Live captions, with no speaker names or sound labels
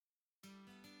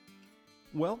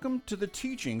Welcome to the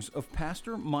teachings of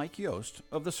Pastor Mike Yost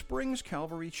of the Springs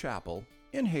Calvary Chapel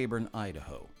in Hebron,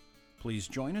 Idaho. Please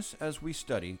join us as we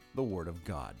study the Word of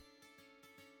God.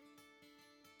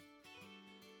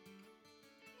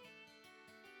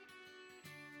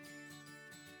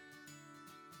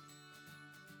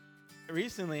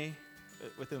 Recently,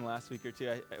 within the last week or two,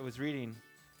 I was reading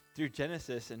through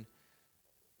Genesis, and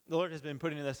the Lord has been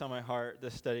putting this on my heart,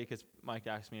 this study, because Mike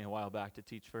asked me a while back to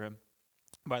teach for him.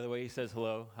 By the way, he says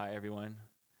hello. Hi, everyone.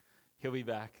 He'll be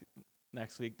back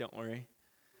next week, don't worry.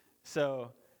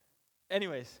 So,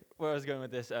 anyways, where I was going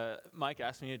with this, Mike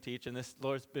asked me to teach, and this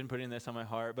Lord's been putting this on my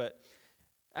heart. But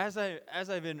as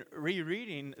I've been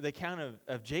rereading the account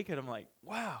of Jacob, I'm like,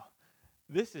 wow,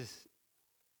 this is,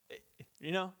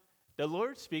 the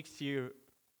Lord speaks to you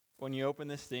when you open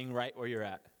this thing right where you're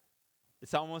at.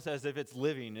 It's almost as if it's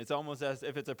living. It's almost as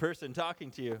if it's a person talking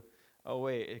to you. Oh,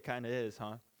 wait, it kind of is,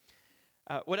 huh?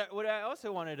 What I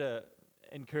also wanted to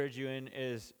encourage you in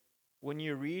is when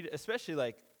you read, especially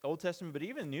like Old Testament, but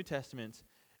even New Testaments,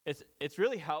 it's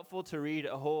really helpful to read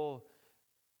a whole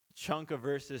chunk of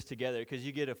verses together because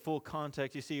you get a full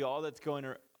context. You see all that's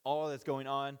going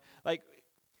on. Like,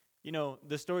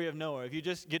 the story of Noah. If you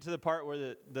just get to the part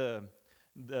where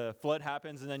the flood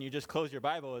happens and then you just close your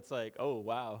Bible, it's like, oh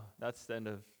wow, that's the end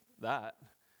of that.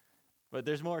 But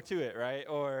there's more to it, right?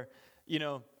 Or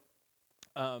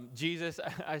Jesus,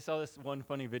 I saw this one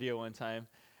funny video one time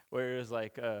where it was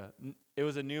like, it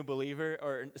was a new believer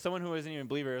or someone who wasn't even a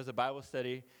believer. It was a Bible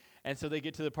study. And so they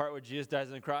get to the part where Jesus dies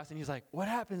on the cross and he's like, what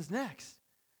happens next?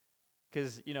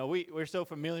 Because, we're so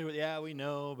familiar with, we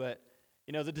know, but,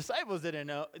 the disciples didn't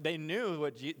know. They knew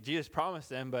what Jesus promised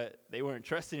them, but they weren't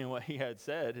trusting in what he had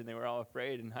said, and they were all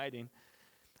afraid and hiding.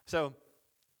 So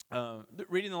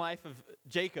reading the life of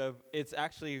Jacob, it's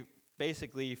actually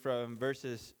basically from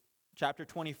verses chapter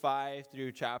 25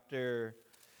 through chapter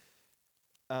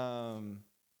somewhere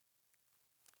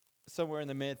in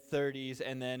the mid-30s,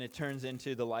 and then it turns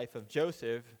into the life of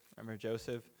Joseph. Remember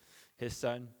Joseph, his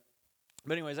son?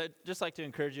 But anyways, I'd just like to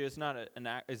encourage you, it's not an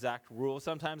exact rule.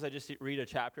 Sometimes I just read a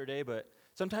chapter a day, but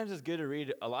sometimes it's good to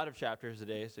read a lot of chapters a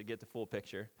day so you get the full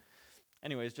picture.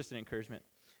 Anyways, just an encouragement.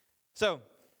 So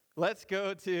let's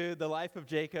go to the life of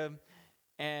Jacob,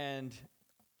 and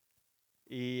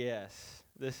yes,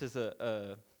 this is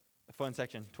a fun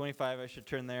section. 25, I should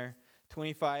turn there.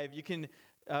 25, you can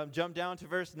jump down to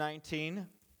verse 19.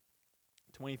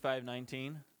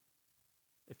 25:19,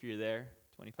 if you're there,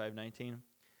 25:19.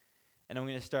 And I'm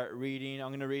going to start reading. I'm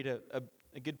going to read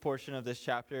a good portion of this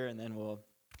chapter, and then we'll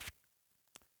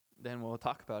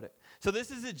talk about it. So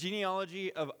this is the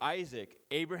genealogy of Isaac,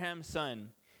 Abraham's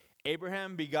son.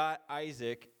 Abraham begot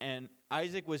Isaac, and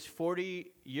Isaac was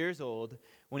 40 years old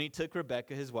when he took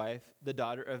Rebekah, his wife, the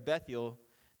daughter of Bethuel,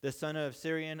 the son of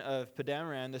Syrian of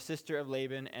Padamaran, the sister of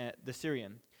Laban the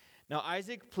Syrian. Now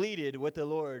Isaac pleaded with the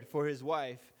Lord for his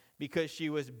wife because she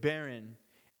was barren,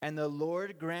 and the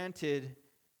Lord granted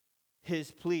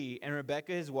his plea, and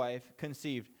Rebekah, his wife,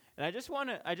 conceived. And I just want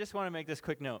to make this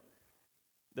quick note.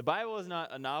 The Bible is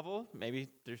not a novel. Maybe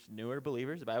there's newer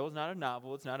believers. The Bible is not a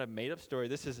novel. It's not a made-up story.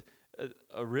 This is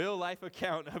a real-life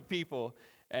account of people,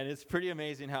 and it's pretty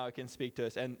amazing how it can speak to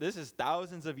us. And this is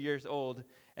thousands of years old,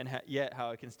 and yet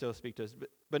how it can still speak to us.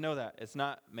 But know that. It's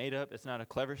not made up. It's not a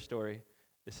clever story.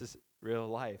 This is real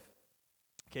life.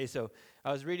 Okay, so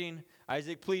I was reading,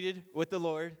 Isaac pleaded with the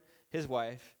Lord, his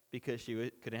wife, because she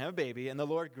couldn't have a baby, and the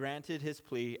Lord granted his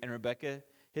plea, and Rebekah,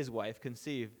 his wife,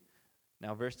 conceived.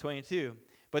 Now, verse 22,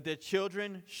 but the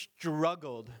children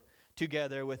struggled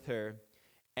together with her,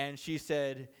 and she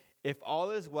said, if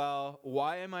all is well,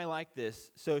 why am I like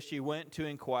this? So she went to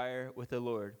inquire with the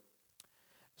Lord.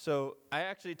 So I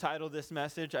actually titled this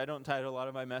message, I don't title a lot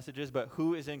of my messages, but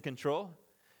Who is in Control?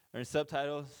 Or in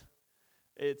subtitles,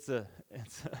 it's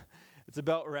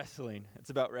about wrestling. It's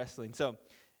about wrestling. So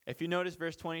if you notice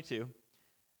verse 22,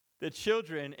 the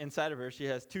children inside of her, she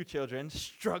has two children,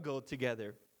 struggled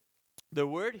together. The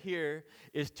word here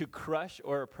is to crush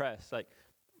or oppress. Like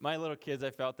my little kids,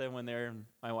 I felt them when they were in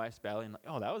my wife's belly, and like,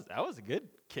 oh, that was a good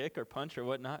kick or punch or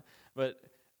whatnot. But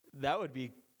that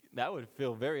would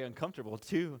feel very uncomfortable.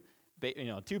 Two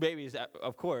babies,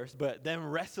 of course, but them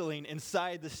wrestling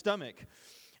inside the stomach.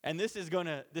 And this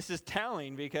is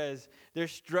telling because they're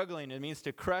struggling. It means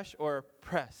to crush or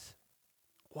oppress.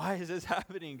 Why is this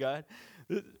happening, God?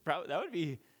 That would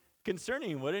be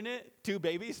concerning, wouldn't it? Two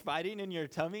babies fighting in your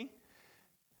tummy.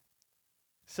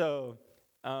 So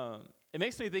it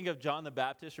makes me think of John the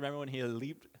Baptist. Remember when he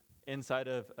leaped inside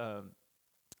of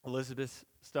Elizabeth's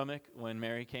stomach when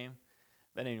Mary came?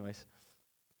 But anyways,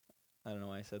 I don't know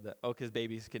why I said that. Oh, because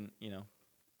babies can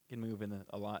Can move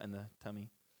a lot in the tummy.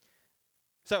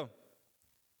 So,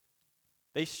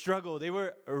 they struggled. They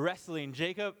were wrestling.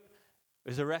 Jacob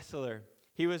was a wrestler.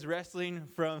 He was wrestling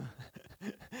from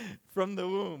from the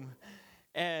womb.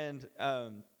 And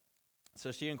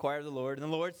so she inquired of the Lord, and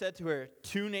the Lord said to her,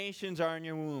 2 nations are in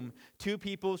your womb. 2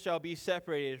 people shall be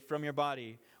separated from your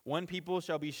body. 1 people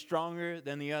shall be stronger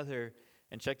than the other.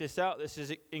 And check this out. This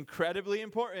is incredibly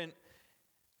important.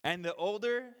 And the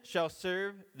older shall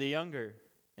serve the younger.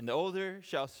 And the older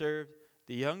shall serve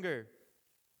the younger.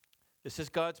 This is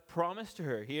God's promise to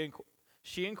her.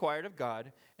 She inquired of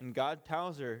God, and God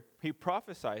tells her, he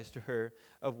prophesies to her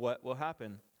of what will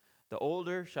happen. The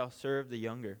older shall serve the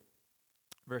younger.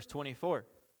 Verse 24.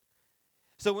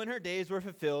 So when her days were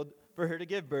fulfilled for her to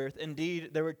give birth,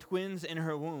 indeed there were twins in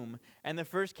her womb, and the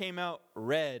first came out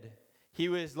red. He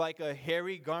was like a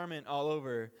hairy garment all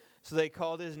over. So they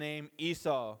called his name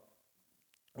Esau,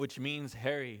 which means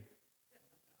hairy.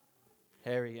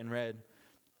 Hairy and red.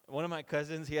 One of my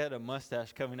cousins, he had a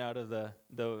mustache coming out of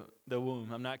the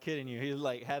womb. I'm not kidding you.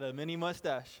 He had a mini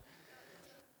mustache.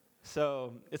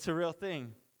 So it's a real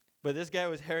thing. But this guy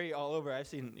was hairy all over. I've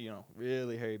seen,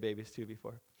 really hairy babies too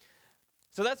before.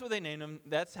 So that's what they named him.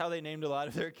 That's how they named a lot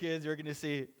of their kids. You're going to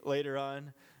see later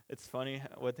on. It's funny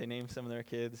what they named some of their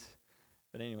kids.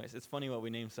 But anyways, it's funny what we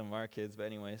named some of our kids. But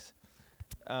anyways,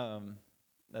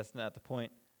 that's not the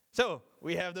point. So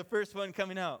we have the first one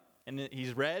coming out. And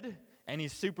he's red and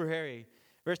he's super hairy.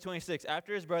 Verse 26,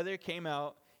 after his brother came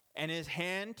out, and his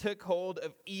hand took hold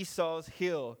of Esau's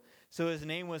heel. So his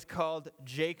name was called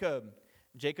Jacob.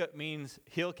 Jacob means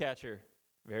heel catcher.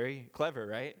 Very clever,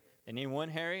 right? They name one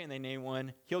hairy and they name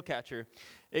one heel catcher.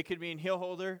 It could mean heel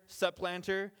holder,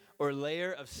 supplanter, or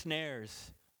layer of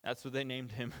snares. That's what they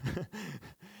named him.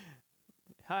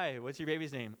 Hi, what's your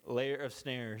baby's name? Layer of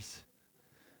snares.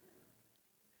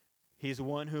 He's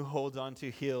one who holds on to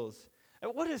heels.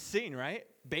 And what a scene, right?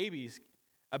 Babies.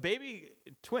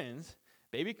 Twins.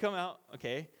 Baby come out,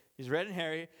 okay. He's red and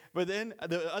hairy. But then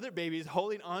the other baby is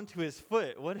holding on to his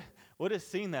foot. What a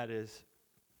scene that is.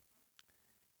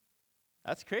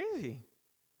 That's crazy.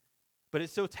 But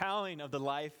it's so telling of the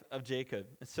life of Jacob.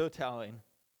 It's so telling.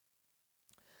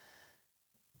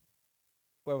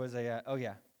 Where was I at? Oh,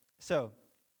 yeah. So,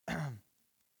 I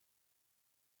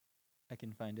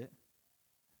can find it.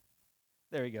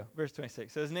 There we go. Verse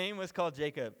 26. So his name was called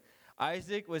Jacob.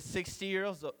 Isaac was 60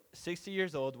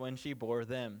 years old when she bore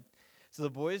them. So the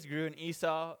boys grew, and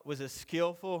Esau was a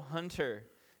skillful hunter.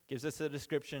 Gives us a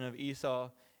description of Esau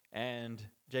and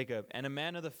Jacob. And a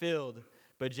man of the field.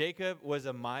 But Jacob was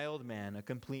a mild man, a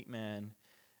complete man,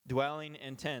 dwelling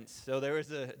in tents. So there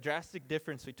was a drastic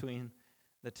difference between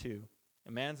the two.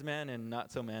 A man's man and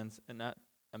not a man's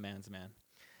man.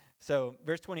 So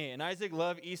verse 28, and Isaac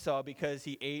loved Esau because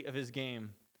he ate of his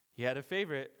game. He had a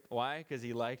favorite. Why? Because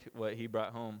he liked what he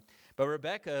brought home. But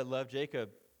Rebekah loved Jacob.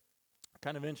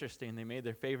 Kind of interesting. They made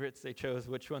their favorites. They chose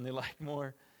which one they liked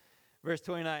more. Verse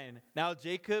 29, now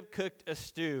Jacob cooked a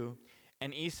stew,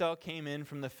 and Esau came in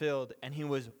from the field, and he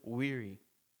was weary.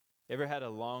 Ever had a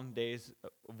long day's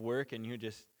of work, and you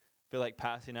just feel like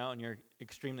passing out, and you're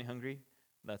extremely hungry?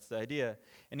 That's the idea.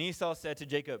 And Esau said to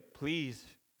Jacob, please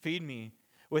feed me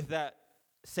with that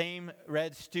same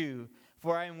red stew,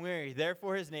 for I am weary.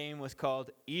 Therefore his name was called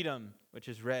Edom, which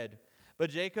is red. But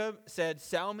Jacob said,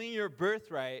 sell me your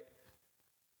birthright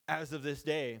as of this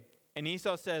day. And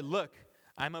Esau said, look,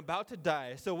 I'm about to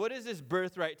die. So what is this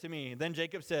birthright to me? Then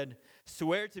Jacob said,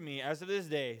 swear to me as of this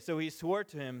day. So he swore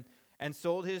to him and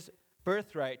sold his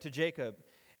birthright to Jacob.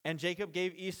 And Jacob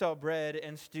gave Esau bread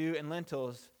and stew and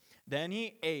lentils. Then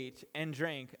he ate and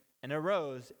drank and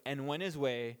arose and went his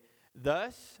way.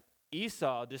 Thus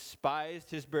Esau despised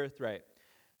his birthright.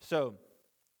 So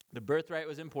the birthright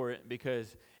was important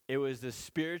because it was the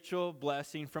spiritual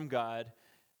blessing from God.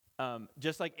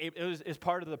 Just like it's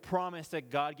part of the promise that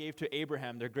God gave to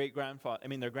Abraham, their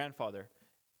grandfather,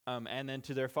 and then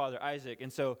to their father Isaac.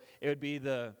 And so it would be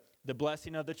the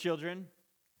blessing of the children,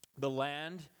 the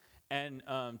land, and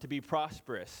to be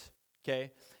prosperous.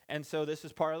 Okay, and so this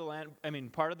is part of the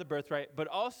land. Part of the birthright, but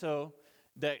also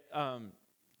that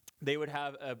they would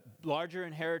have a larger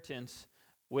inheritance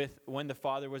with when the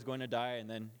father was going to die and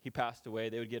then he passed away.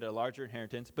 They would get a larger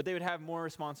inheritance, but they would have more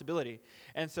responsibility.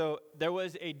 And so there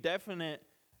was a definite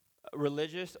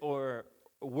religious or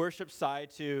worship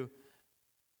side to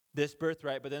this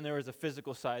birthright, but then there was a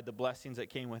physical side, the blessings that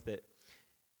came with it.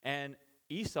 And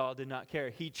Esau did not care.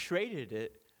 He traded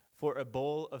it for a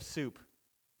bowl of soup.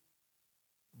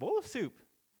 Bowl of soup.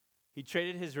 He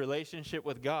traded his relationship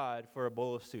with God for a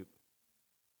bowl of soup.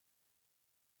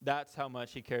 That's how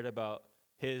much he cared about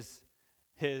his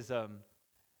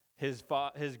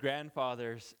his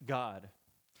grandfather's God.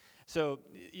 So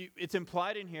it's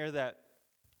implied in here that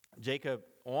Jacob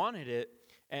wanted it,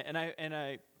 and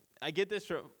I get this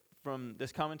from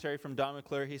this commentary from Don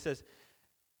McClure. He says,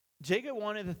 Jacob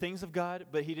wanted the things of God,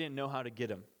 but he didn't know how to get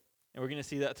them. And we're going to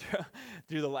see that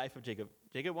through the life of Jacob.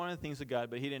 Jacob wanted the things of God,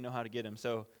 but he didn't know how to get them,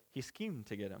 so he schemed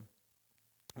to get them.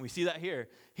 And we see that here.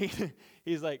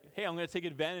 He's like, hey, I'm going to take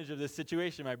advantage of this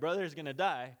situation. My brother is going to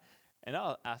die, and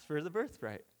I'll ask for the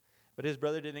birthright. But his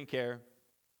brother didn't care.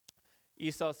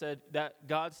 Esau said, that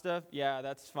God stuff, yeah,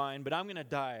 that's fine, but I'm going to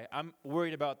die. I'm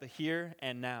worried about the here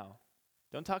and now.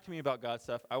 Don't talk to me about God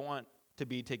stuff. I want to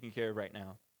be taken care of right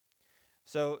now.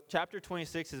 So chapter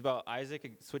 26 is about Isaac.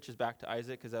 It switches back to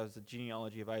Isaac because that was the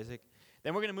genealogy of Isaac.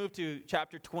 Then we're going to move to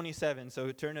chapter 27.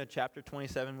 So turn to chapter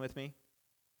 27 with me.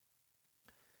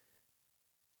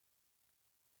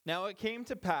 Now it came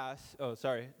to pass,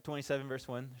 27 verse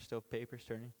 1. There's still papers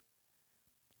turning.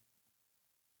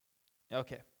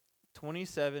 Okay,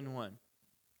 27:1.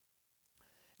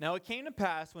 Now it came to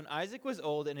pass when Isaac was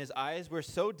old and his eyes were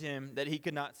so dim that he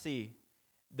could not see,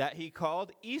 that he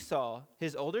called Esau,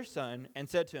 his older son, and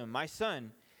said to him, my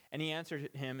son. And he answered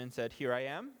him and said, here I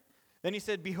am. Then he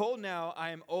said, behold, now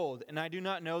I am old, and I do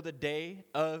not know the day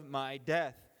of my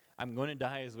death. I'm going to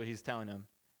die is what he's telling him.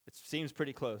 It seems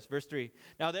pretty close. Verse 3.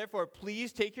 Now therefore,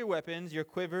 please take your weapons, your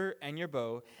quiver, and your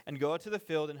bow, and go out to the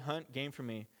field and hunt game for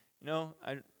me. You know,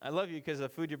 I love you because of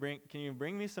the food you bring. Can you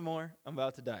bring me some more? I'm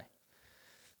about to die.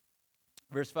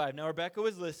 Verse 5. Now Rebekah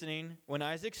was listening. When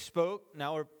Isaac spoke,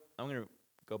 I'm going to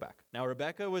go back. Now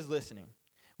Rebekah was listening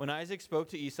when Isaac spoke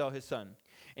to Esau his son.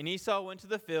 And Esau went to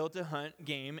the field to hunt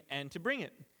game and to bring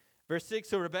it. Verse 6,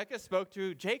 so Rebekah spoke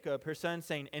to Jacob, her son,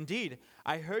 saying, indeed,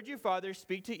 I heard your father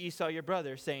speak to Esau your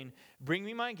brother, saying, bring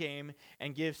me my game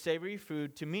and give savory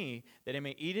food to me, that I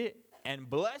may eat it and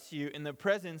bless you in the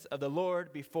presence of the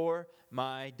Lord before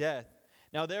my death.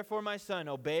 Now therefore, my son,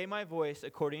 obey my voice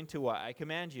according to what I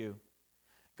command you.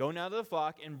 Go now to the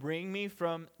flock and bring me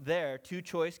from there 2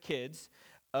 choice kids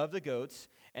of the goats,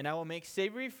 and I will make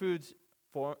savory foods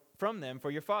from them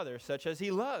for your father, such as he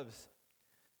loves.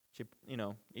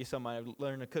 Esau might have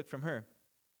learned to cook from her.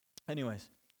 Anyways,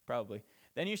 probably.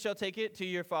 Then you shall take it to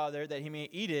your father, that he may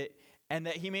eat it, and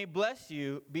that he may bless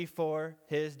you before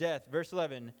his death. Verse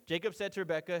 11, Jacob said to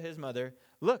Rebekah, his mother,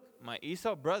 look, my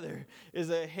Esau brother is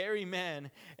a hairy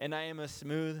man, and I am a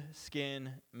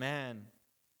smooth-skinned man.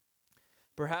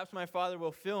 Perhaps my father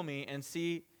will fill me,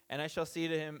 and I shall see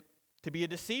to him to be a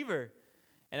deceiver,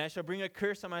 and I shall bring a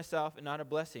curse on myself and not a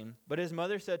blessing. But his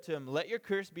mother said to him, let your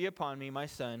curse be upon me, my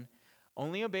son.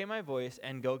 Only obey my voice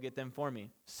and go get them for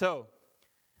me. So,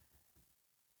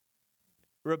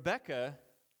 Rebekah,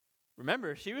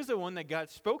 remember, she was the one that God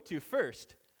spoke to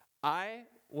first. I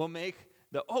will make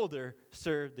the older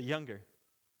serve the younger.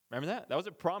 Remember that? That was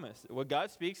a promise. What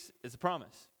God speaks is a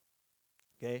promise.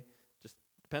 Okay? Just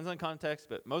depends on context,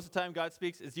 but most of the time God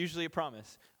speaks, it's usually a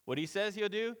promise. What he says he'll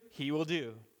do, he will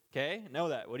do. Okay? Know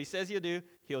that. What he says he'll do,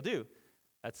 he'll do.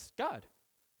 That's God.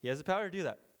 He has the power to do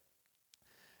that.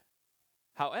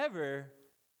 However,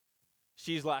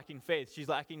 she's lacking faith. She's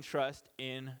lacking trust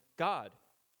in God.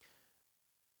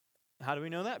 How do we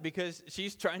know that? Because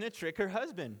she's trying to trick her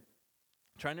husband.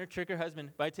 Trying to trick her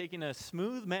husband by taking a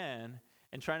smooth man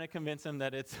and trying to convince him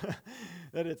that it's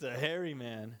that it's a hairy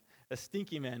man, a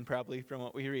stinky man probably from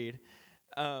what we read.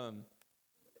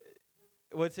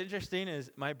 What's interesting is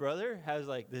my brother has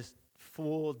like this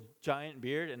full giant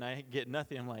beard and I get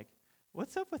nothing. I'm like,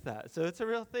 what's up with that? So it's a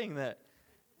real thing that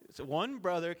one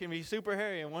brother can be super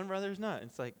hairy and one brother's not.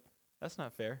 It's like, that's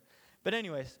not fair. But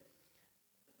anyways,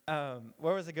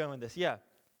 where was I going with this? Yeah.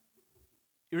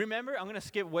 You remember, I'm going to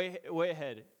skip way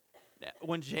ahead.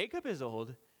 When Jacob is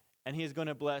old and he's going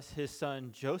to bless his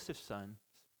son, Joseph's son,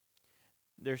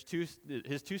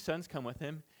 his 2 sons come with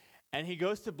him, and he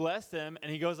goes to bless them, and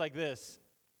he goes like this.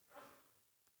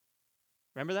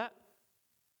 Remember that?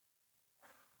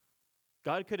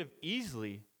 God could have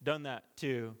easily done that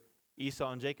to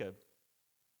Esau and Jacob,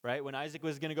 right? When Isaac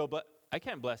was going to go, I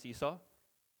can't bless Esau.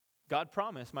 God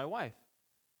promised my wife.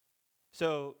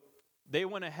 So they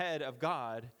went ahead of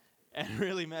God and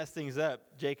really messed things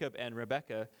up, Jacob and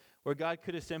Rebekah, where God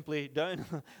could have simply done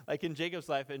like in Jacob's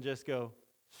life and just go,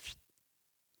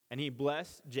 and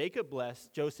Jacob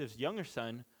blessed Joseph's younger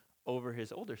son over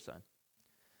his older son.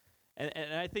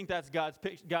 And I think that's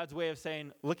God's way of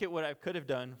saying, look at what I could have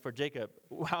done for Jacob,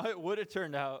 how it would have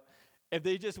turned out if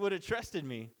they just would have trusted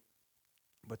me.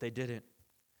 But they didn't.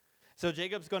 So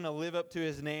Jacob's going to live up to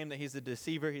his name, that he's a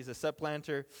deceiver, he's a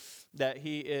supplanter, that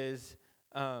he is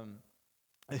a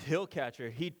hill catcher.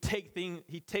 He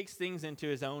takes things into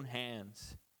his own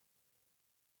hands.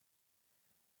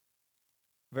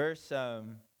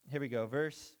 Here we go,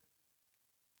 verse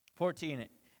 14.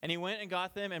 And he went and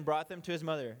got them and brought them to his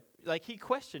mother. Like, he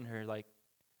questioned her, like,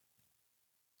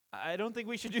 I don't think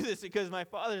we should do this because my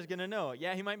father's going to know.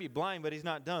 Yeah, he might be blind, but he's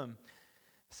not dumb.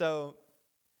 So,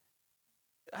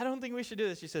 I don't think we should do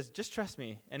this. She says, just trust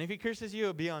me. And if he curses you,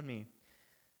 it'll be on me.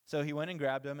 So he went and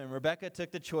grabbed him, and Rebekah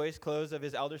took the choice clothes of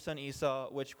his elder son Esau,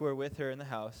 which were with her in the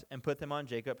house, and put them on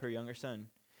Jacob, her younger son.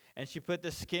 And she put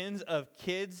the skins of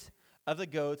kids of the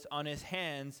goats on his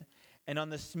hands and on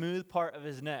the smooth part of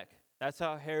his neck. That's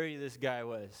how hairy this guy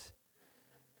was.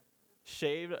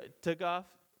 Shaved, took off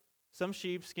some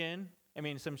sheep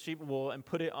wool, and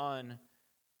put it on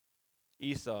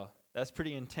Esau. That's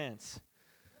pretty intense.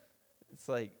 It's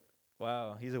like,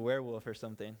 wow, he's a werewolf or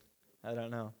something. I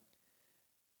don't know.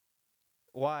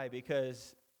 Why?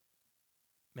 Because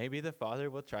maybe the father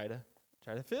will try to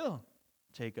fill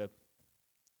Jacob.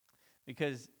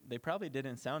 Because they probably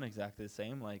didn't sound exactly the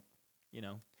same, like,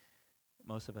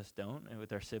 most of us don't. And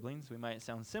with our siblings, we might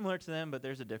sound similar to them, but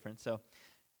there's a difference. So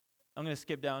I'm going to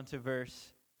skip down to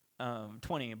verse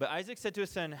 20. But Isaac said to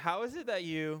his son, how is it that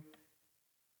you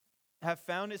have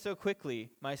found it so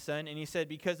quickly, my son? And he said,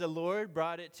 because the Lord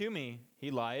brought it to me.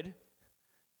 He lied.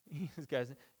 This guy's,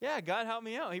 yeah, God helped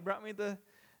me out. He brought me the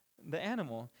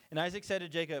animal. And Isaac said to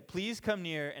Jacob, please come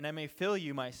near, and I may fill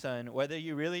you, my son, whether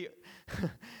really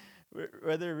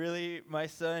my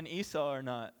son Esau or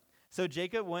not. So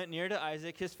Jacob went near to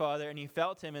Isaac, his father, and he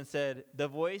felt him and said, the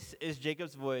voice is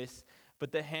Jacob's voice,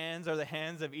 but the hands are the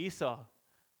hands of Esau.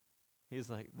 He's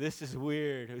like, this is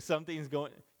weird. Something's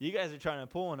going, you guys are trying to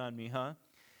pull one on me, huh?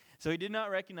 So he did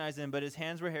not recognize him, but his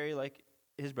hands were hairy like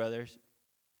his brothers.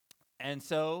 And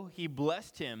so he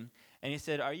blessed him, and he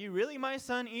said, are you really my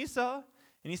son Esau?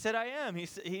 And he said, I am.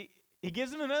 He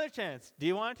gives him another chance. Do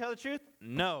you want to tell the truth?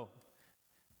 No.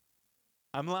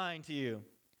 I'm lying to you.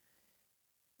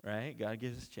 Right? God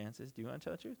gives us chances. Do you want to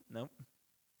tell the truth? Nope.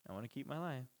 I want to keep my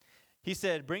lie. He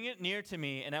said, bring it near to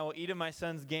me, and I will eat of my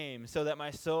son's game, so that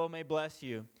my soul may bless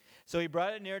you. So he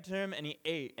brought it near to him, and he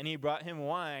ate, and he brought him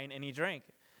wine, and he drank.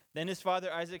 Then his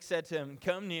father Isaac said to him,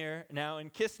 come near now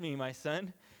and kiss me, my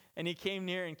son. And he came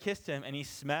near and kissed him, and he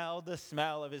smelled the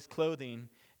smell of his clothing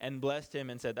and blessed him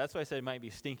and said, that's why I said it might be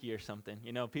stinky or something.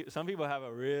 Some people have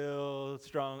a real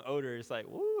strong odor. It's like,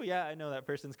 woo, yeah, I know that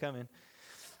person's coming.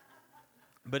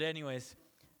 But anyways,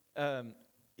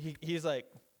 he's like,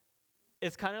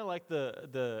 it's kind of like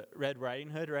the Red Riding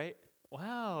Hood, right?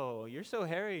 Wow, you're so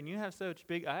hairy and you have such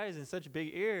big eyes and such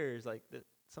big ears. Like,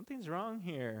 something's wrong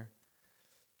here.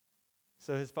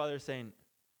 So his father's saying,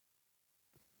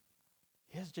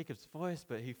 he has Jacob's voice,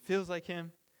 but he feels like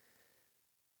him.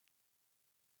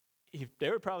 They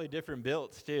were probably different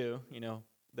builds too,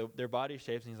 their body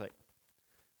shapes. And he's like,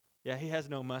 yeah, he has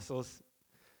no muscles,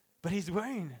 but he's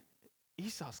wearing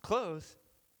Esau's clothes.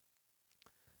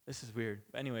 This is weird.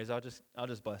 Anyways, I'll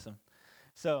just bless him.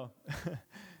 So,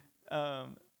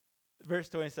 verse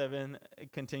 27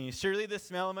 continues. Surely the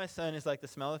smell of my son is like the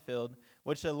smell of the field,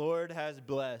 which the Lord has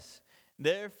blessed.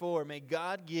 Therefore, may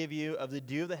God give you of the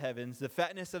dew of the heavens, the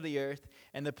fatness of the earth,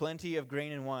 and the plenty of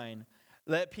grain and wine.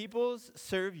 Let peoples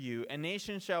serve you, and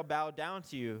nations shall bow down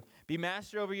to you. Be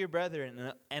master over your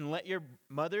brethren, and let your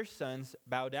mother's sons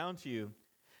bow down to you.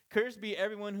 Cursed be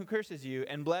everyone who curses you,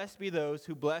 and blessed be those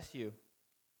who bless you.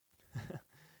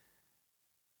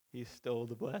 He stole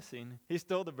the blessing. He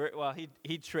stole the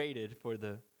he traded for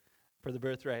the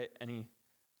birthright, and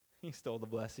he stole the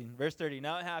blessing. Verse 30.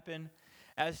 Now it happened,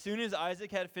 as soon as Isaac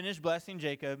had finished blessing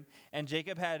Jacob, and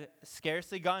Jacob had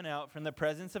scarcely gone out from the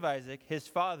presence of Isaac, his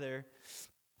father,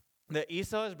 that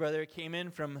Esau, his brother, came in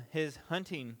from his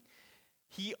hunting.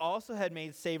 He also had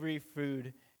made savory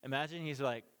food. Imagine he's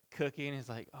like cooking. He's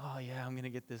like, oh yeah, I'm going to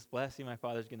get this blessing. My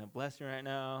father's going to bless me right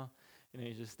now.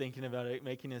 He's just thinking about it,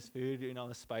 making his food, doing all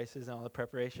the spices and all the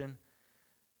preparation.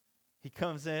 He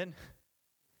comes in.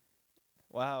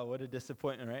 Wow, what a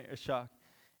disappointment, right? A shock.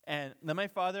 And let my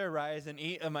father arise and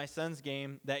eat of my son's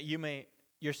game, that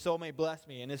your soul may bless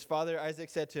me. And his father Isaac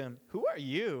said to him, who are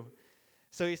you?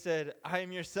 So he said, I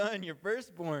am your son, your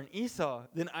firstborn, Esau.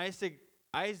 Then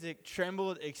Isaac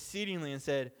trembled exceedingly and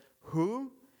said,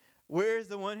 who? Where is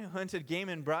the one who hunted game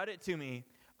and brought it to me?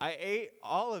 I ate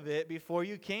all of it before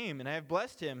you came, and I have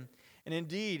blessed him. And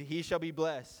indeed, he shall be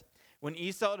blessed. When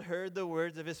Esau heard the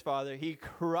words of his father, he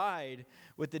cried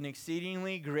with an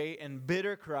exceedingly great and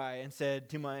bitter cry and said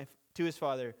to his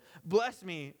father, bless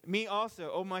me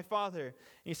also, O my father. And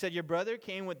he said, your brother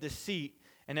came with deceit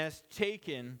and has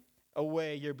taken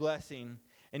away your blessing.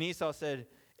 And Esau said,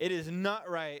 is he not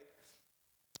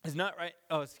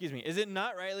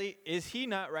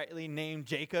rightly named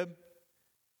Jacob?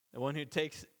 The one who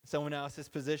takes someone else's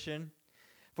position.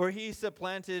 For he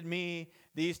supplanted me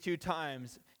these 2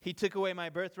 times. He took away my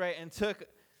birthright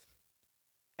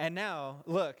and now,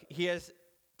 look, he has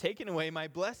taken away my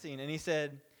blessing. And he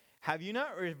said, have you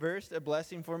not reversed a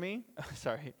blessing for me?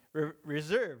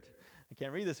 Reserved. I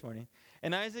can't read this morning.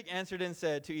 And Isaac answered and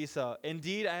said to Esau,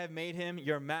 indeed, I have made him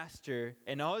your master,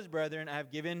 and all his brethren I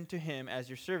have given to him as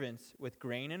your servants, with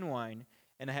grain and wine,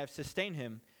 and I have sustained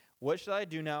him. What shall I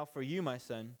do now for you, my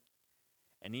son?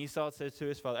 And Esau says to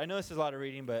his father, I know this is a lot of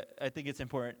reading, but I think it's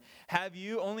important. Have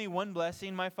you only one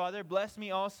blessing, my father? Bless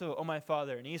me also, O my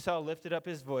father. And Esau lifted up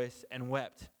his voice and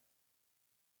wept.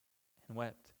 And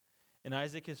wept. And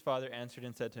Isaac his father answered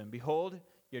and said to him, behold,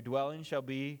 your dwelling shall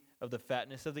be of the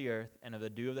fatness of the earth and of the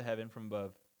dew of the heaven from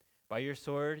above. By your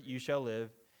sword you shall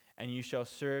live, and you shall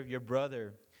serve your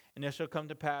brother. And it shall come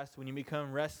to pass, when you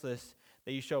become restless,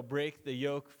 that you shall break the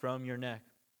yoke from your neck.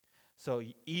 So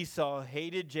Esau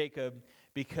hated Jacob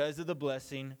because of the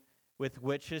blessing with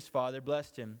which his father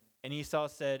blessed him. And Esau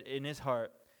said in his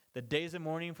heart, the days of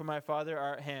mourning for my father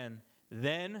are at hand.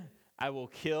 Then I will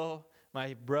kill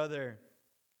my brother.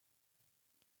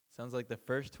 Sounds like the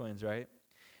first twins, right?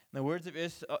 And the words of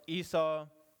Esau,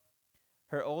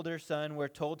 her older son, were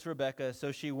told to Rebekah.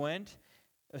 So she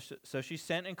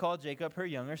sent and called Jacob, her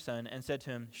younger son, and said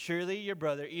to him, surely your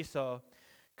brother Esau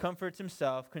comforts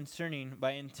himself concerning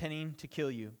by intending to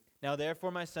kill you. Now therefore,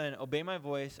 my son, obey my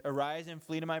voice, arise and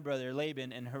flee to my brother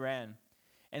Laban in Haran,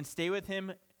 and stay with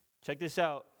him, check this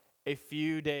out, a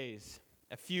few days.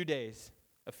 A few days.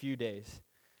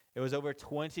 It was over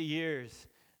 20 years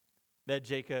that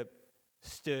Jacob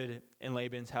stood in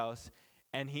Laban's house,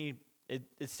 and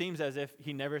it seems as if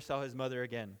he never saw his mother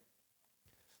again.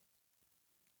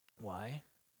 Why?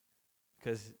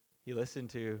 Because he listened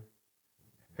to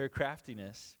her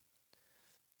craftiness,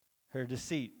 her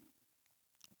deceit.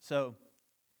 So,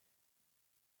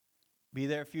 be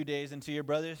there a few days until your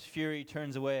brother's fury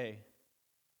turns away,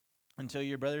 until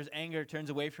your brother's anger turns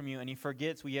away from you, and he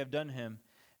forgets what you have done to him.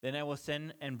 Then I will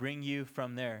send and bring you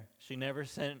from there. She never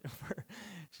sent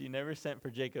for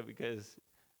Jacob because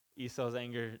Esau's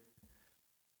anger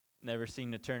never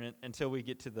seemed to turn it until we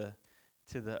get to the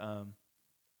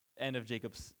end of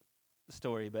Jacob's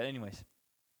story. But anyways,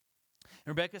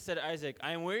 Rebekah said to Isaac,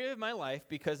 I am weary of my life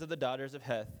because of the daughters of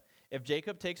Heth. If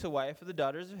Jacob takes a wife of the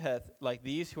daughters of Heth, like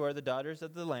these who are the daughters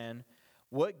of the land,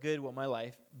 what good will my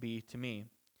life be to me?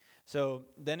 So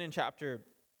then in chapter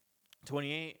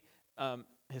 28,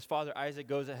 his father Isaac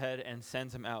goes ahead and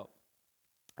sends him out.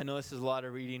 I know this is a lot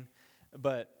of reading,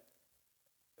 but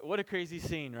what a crazy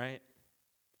scene, right?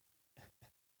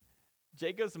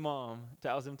 Jacob's mom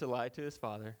tells him to lie to his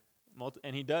father,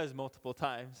 and he does multiple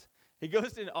times. He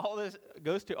goes to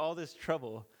all this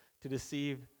trouble to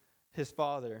deceive his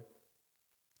father.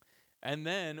 And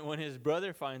then when his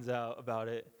brother finds out about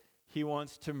it, he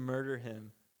wants to murder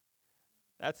him.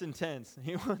 That's intense.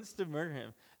 He wants to murder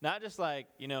him. Not just like,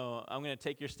 I'm going to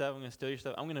take your stuff, I'm going to steal your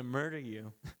stuff, I'm going to murder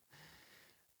you.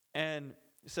 And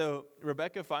so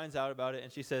Rebekah finds out about it,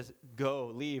 and she says,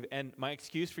 go, leave. And my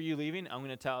excuse for you leaving, I'm going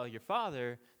to tell your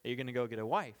father that you're going to go get a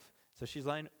wife. So she's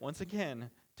lying once again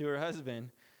to her husband.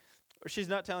 Or she's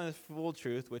not telling the full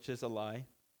truth, which is a lie.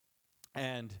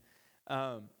 And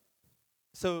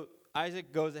so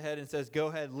Isaac goes ahead and says, go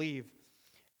ahead, leave.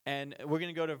 And we're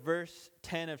going to go to verse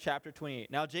 10 of chapter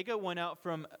 28. Now Jacob went out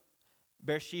from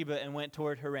Beersheba and went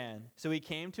toward Haran. So he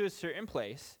came to a certain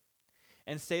place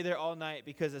and stayed there all night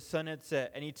because the sun had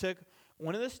set. And he took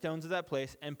one of the stones of that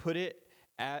place and put it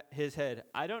at his head.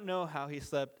 I don't know how he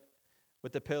slept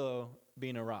with the pillow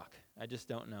being a rock. I just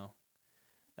don't know.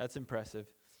 That's impressive.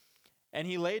 And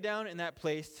he lay down in that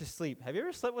place to sleep. Have you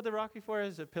ever slept with a rock before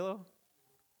as a pillow?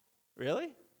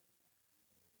 Really?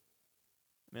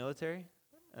 Military?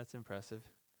 That's impressive.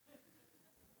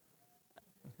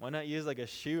 Why not use like a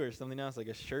shoe or something else, like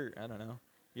a shirt? I don't know.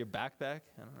 Your backpack?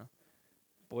 I don't know.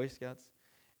 Boy Scouts.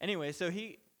 Anyway, so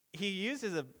he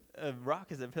uses a rock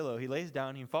as a pillow. He lays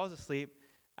down. He falls asleep.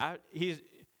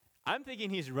 I'm thinking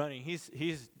he's running.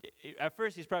 He's at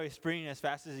first he's probably sprinting as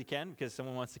fast as he can because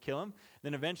someone wants to kill him.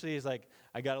 Then eventually he's like,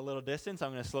 I got a little distance.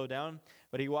 I'm going to slow down.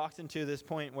 But he walks into this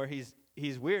point where he's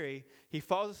weary. He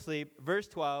falls asleep. Verse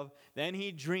 12. Then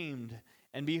he dreamed.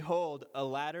 And behold, a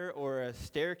ladder or a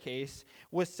staircase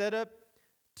was set up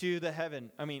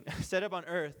set up on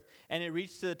earth, and it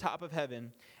reached to the top of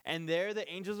heaven. And there the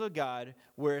angels of God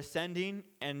were ascending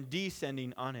and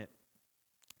descending on it.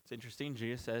 It's interesting.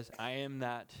 Jesus says, I am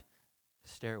that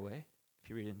stairway. If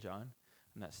you read in John,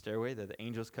 I'm that stairway that the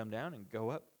angels come down and go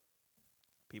up.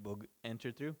 People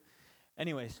enter through.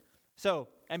 Anyways, so,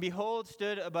 and behold,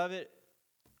 stood above it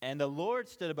And the Lord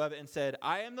stood above it and said,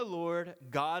 I am the Lord,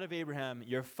 God of Abraham,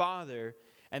 your father,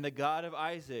 and the God of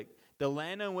Isaac. The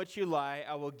land on which you lie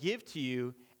I will give to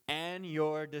you and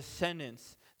your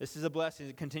descendants. This is a blessing.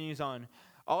 It continues on.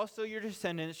 Also your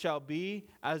descendants shall be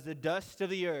as the dust of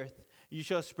the earth. You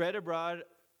shall spread abroad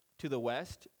to the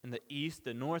west and the east,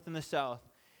 the north and the south.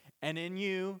 And in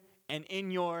you and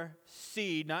in your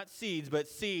seed, not seeds, but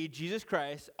seed, Jesus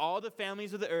Christ, all the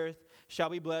families of the earth shall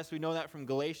be blessed. We know that from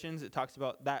Galatians. It talks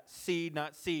about that seed,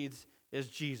 not seeds, is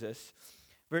Jesus.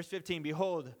 Verse 15,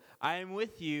 behold, I am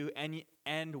with you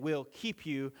and will keep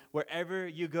you wherever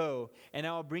you go, and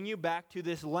I will bring you back to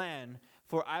this land,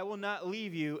 for I will not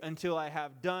leave you until I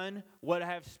have done what I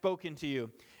have spoken to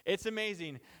you. It's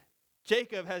amazing.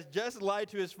 Jacob has just lied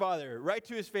to his father, right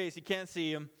to his face. He can't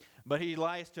see him, but he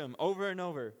lies to him over and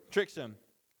over, tricks him.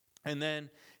 And then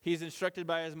he's instructed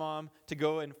by his mom to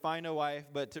go and find a wife,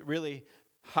 but to really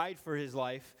hide for his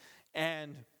life.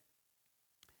 And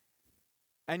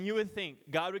you would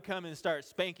think God would come and start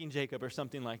spanking Jacob or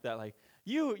something like that, like,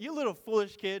 you little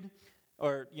foolish kid,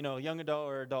 or, young adult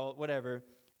or adult, whatever.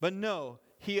 But no,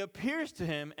 he appears to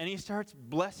him and he starts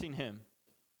blessing him.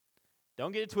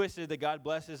 Don't get it twisted that God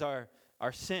blesses our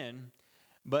sin,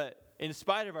 but in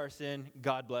spite of our sin,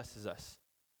 God blesses us.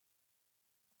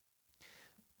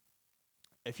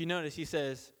 If you notice, he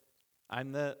says,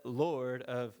 I'm the Lord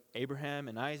of Abraham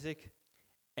and Isaac,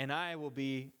 and I will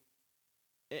be,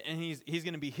 and he's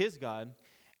going to be his God,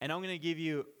 and I'm going to give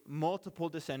you multiple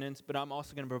descendants, but I'm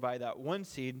also going to provide that one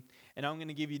seed, and I'm going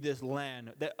to give you this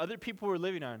land that other people were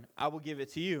living on. I will give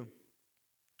it to you.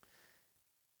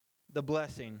 The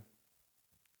blessing.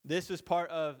 This was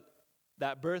part of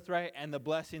that birthright and the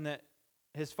blessing that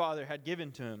his father had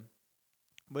given to him,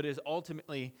 but is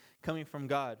ultimately coming from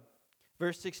God.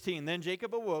 Verse 16, then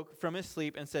Jacob awoke from his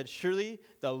sleep and said, surely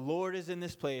the Lord is in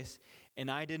this place, and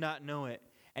I did not know it.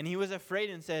 And he was afraid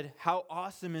and said, how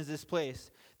awesome is this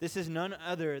place? This is none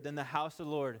other than the house of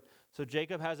the Lord. So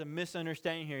Jacob has a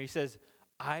misunderstanding here. He says,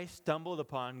 I stumbled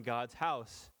upon God's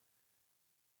house.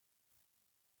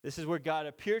 This is where God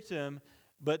appeared to him,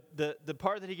 but the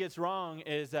part that he gets wrong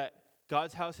is that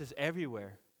God's house is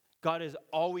everywhere. God is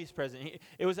always present.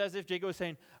 It was as if Jacob was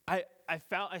saying, I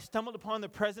stumbled upon the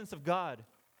presence of God.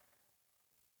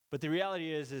 But the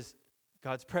reality is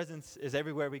God's presence is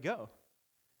everywhere we go.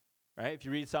 Right? If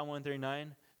you read Psalm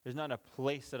 139, there's not a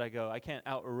place that I go. I can't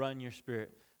outrun your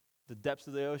spirit. The depths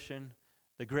of the ocean,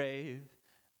 the grave,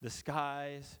 the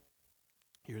skies,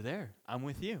 you're there. I'm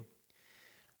with you.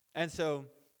 And so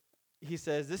he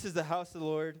says, this is the house of the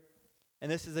Lord, and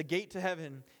this is a gate to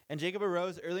heaven. And Jacob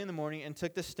arose early in the morning and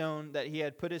took the stone that he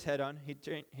had put his head on.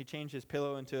 He changed his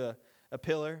pillow into a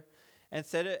pillar and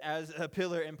set it as a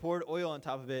pillar and poured oil on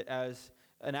top of it as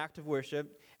an act of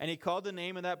worship. And he called the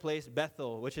name of that place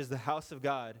Bethel, which is the house of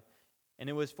God. And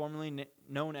it was formerly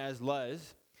known as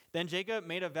Luz. Then Jacob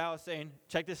made a vow saying,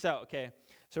 check this out, okay.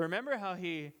 So remember how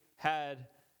he had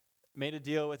made a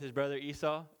deal with his brother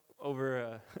Esau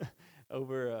over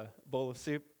a bowl of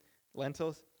soup,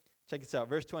 lentils? Check this out,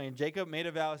 verse 20. Jacob made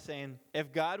a vow saying,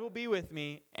 if God will be with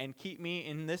me and keep me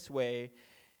in this way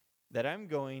that I'm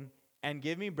going, and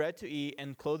give me bread to eat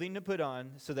and clothing to put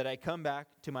on, so that I come back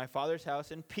to my father's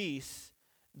house in peace,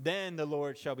 then the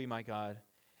Lord shall be my God.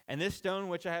 And this stone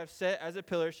which I have set as a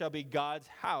pillar shall be God's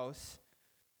house.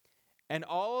 And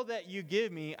all that you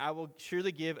give me, I will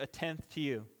surely give a tenth to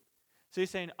you. So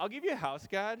he's saying, I'll give you a house,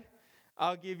 God.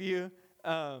 I'll give you,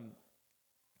 what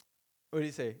did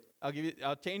he say?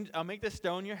 I'll make the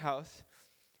stone your house,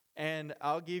 and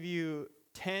I'll give you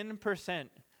 10%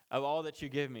 of all that you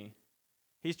give me.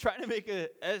 He's trying to make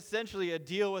essentially a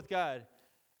deal with God.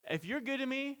 If you're good to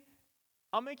me,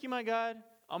 I'll make you my God,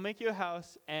 I'll make you a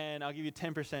house, and I'll give you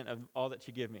 10% of all that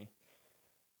you give me.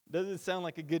 Doesn't sound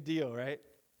like a good deal, right?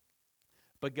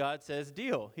 But God says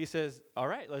deal. He says, all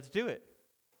right, let's do it.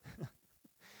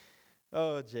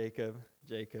 Oh, Jacob.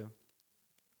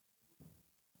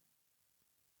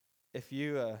 If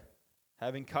you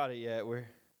haven't caught it yet, a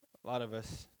lot of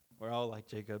us, we're all like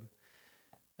Jacob.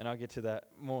 And I'll get to that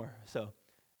more. So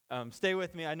stay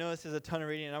with me. I know this is a ton of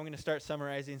reading, and I'm going to start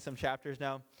summarizing some chapters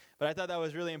now. But I thought that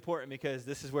was really important because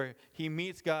this is where he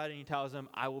meets God and he tells him,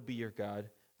 I will be your God.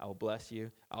 I will bless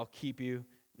you. I'll keep you.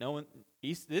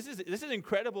 This is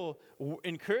incredible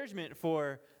encouragement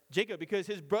for Jacob because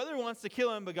his brother wants to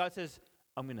kill him, but God says,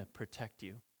 I'm going to protect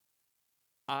you.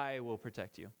 I will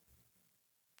protect you.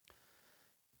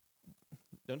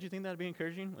 Don't you think that would be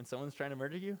encouraging when someone's trying to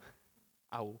murder you?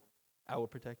 I will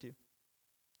protect you.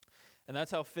 And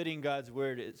that's how fitting God's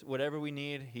word is. Whatever we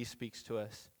need, he speaks to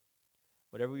us.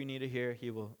 Whatever we need to hear, he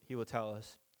will tell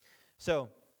us. So,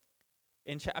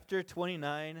 in chapter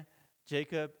 29,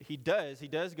 Jacob, he does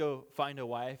go find a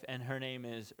wife, and her name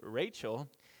is Rachel.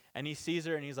 And he sees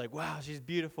her, and he's like, wow, she's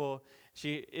beautiful.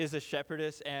 She is a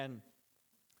shepherdess. And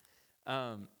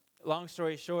long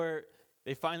story short,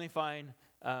 they finally find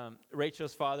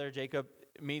Rachel's father. Jacob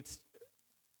meets,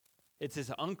 it's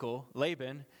his uncle,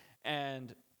 Laban.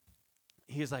 And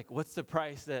he's like, what's the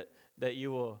price that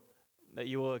you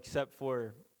will accept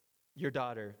for your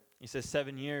daughter? He says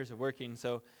 7 years of working.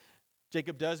 So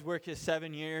Jacob does work his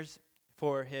 7 years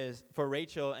for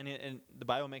Rachel, and the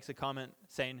Bible makes a comment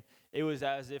saying it was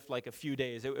as if like a few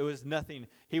days. It was nothing.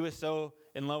 He was so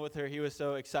in love with her. He was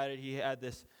so excited. He had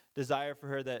this desire for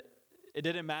her that it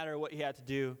didn't matter what he had to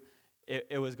do.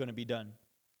 It was going to be done.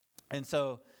 And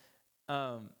so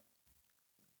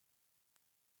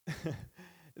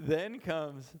then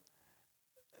comes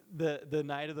the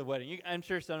night of the wedding. I'm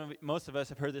sure most of us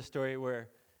have heard this story where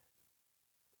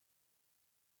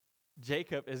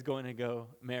Jacob is going to go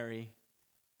marry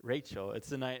Rachel. It's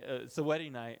the night. It's the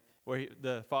wedding night where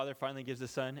the father finally gives the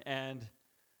son, and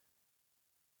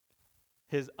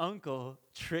his uncle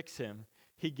tricks him.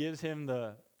 He gives him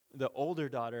the older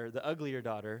daughter, the uglier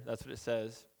daughter. That's what it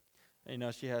says. You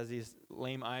know, she has these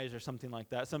lame eyes or something like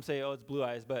that. Some say, oh, it's blue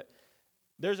eyes, but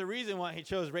there's a reason why he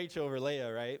chose Rachel over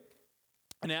Leah, right?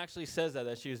 And it actually says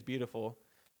that she was beautiful,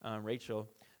 Rachel.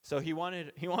 So he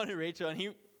wanted Rachel, and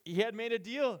he had made a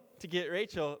deal to get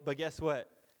Rachel, but guess what?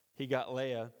 He got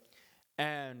Leah.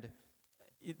 And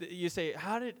you say,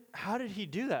 how did he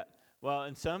do that? Well,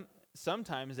 and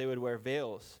sometimes they would wear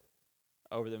veils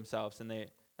over themselves, and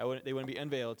they wouldn't be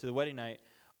unveiled to the wedding night.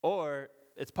 Or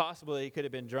it's possible that he could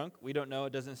have been drunk. We don't know.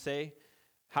 It doesn't say.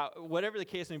 Whatever the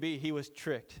case may be, he was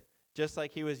tricked, just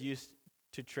like he was used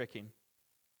to tricking.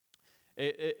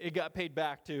 It got paid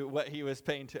back to what he was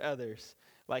paying to others,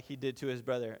 like he did to his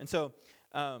brother. And so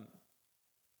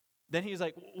then he's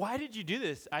like, why did you do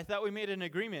this? I thought we made an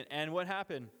agreement. And what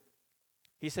happened?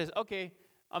 He says, okay,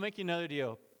 I'll make you another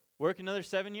deal. Work another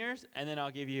 7 years, and then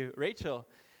I'll give you Rachel.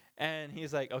 And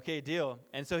he's like, okay, deal.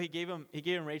 And so he gave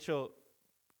him Rachel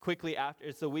quickly after.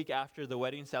 It's the week after the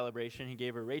wedding celebration. He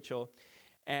gave her Rachel.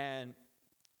 And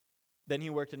then he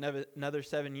worked another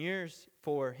 7 years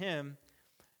for him.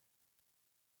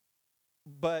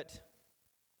 But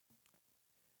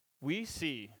we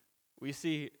see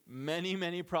many,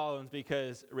 many problems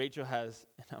because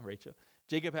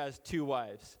Jacob has two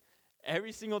wives.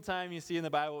 Every single time you see in the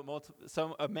Bible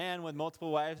a man with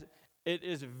multiple wives, it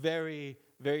is very,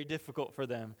 very difficult for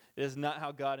them. It is not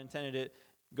how God intended it.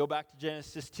 Go back to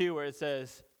Genesis 2 where it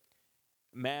says,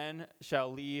 man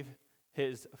shall leave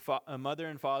his mother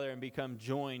and father and become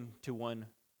joined to one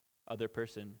other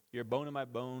person. You're bone of my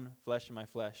bone, flesh of my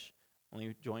flesh.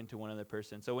 Only joined to one other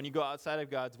person. So when you go outside of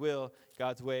God's will,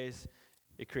 God's ways,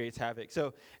 it creates havoc.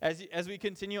 So as we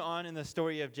continue on in the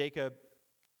story of Jacob,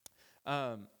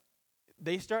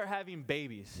 they start having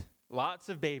babies, lots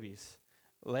of babies.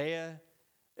 Leah,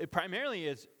 primarily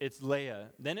it's Leah.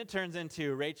 Then it turns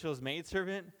into Rachel's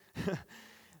maidservant.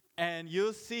 And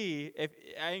you'll see,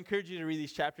 I encourage you to read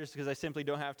these chapters because I simply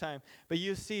don't have time. But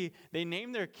you see, they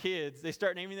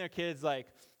start naming their kids like,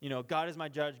 God is my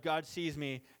judge, God sees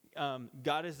me,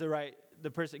 God is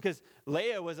the person. Because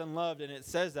Leah was unloved, and it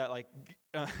says that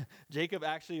Jacob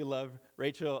actually loved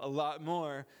Rachel a lot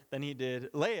more than he did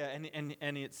Leah.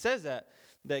 And it says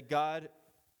that God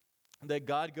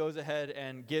goes ahead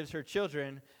and gives her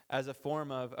children as a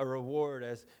form of a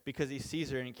reward because he sees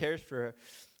her and he cares for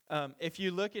her. If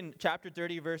you look in chapter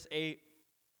 30, verse 8,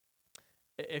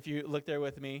 if you look there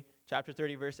with me, chapter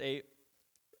 30, verse 8,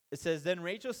 it says, then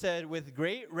Rachel said, with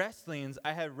great wrestlings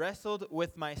I have wrestled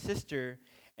with my sister,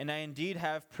 and I indeed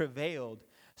have prevailed.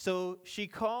 So she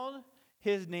called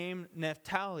his name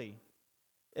Naphtali.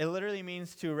 It literally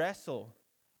means to wrestle.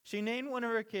 She named one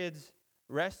of her kids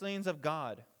Wrestlings of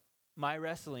God, my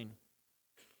wrestling.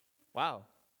 Wow.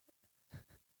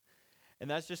 And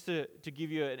that's just to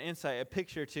give you an insight, a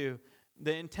picture to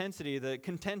the intensity, the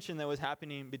contention that was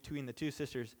happening between the two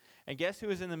sisters. And guess who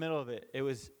was in the middle of it? It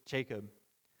was Jacob.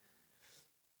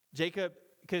 Jacob,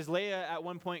 because Leah at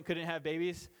one point couldn't have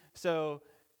babies, so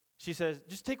she says,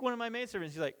 just take one of my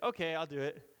maidservants. He's like, okay, I'll do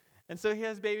it. And so he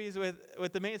has babies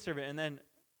with the maidservant, and then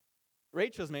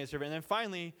Rachel's maidservant. And then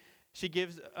finally,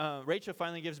 Rachel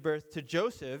finally gives birth to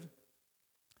Joseph,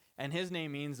 and his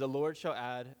name means the Lord shall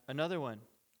add another one.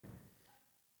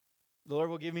 The Lord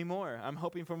will give me more. I'm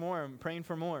hoping for more. I'm praying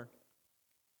for more.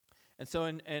 And so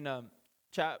in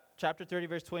chapter 30,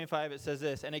 verse 25, it says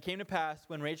this, and it came to pass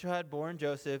when Rachel had borne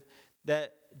Joseph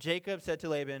that Jacob said to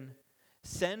Laban,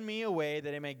 send me away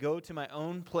that I may go to my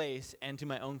own place and to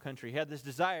my own country. He had this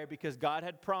desire because God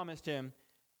had promised him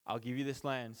I'll give you this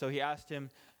land. So he asked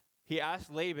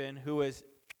Laban, who was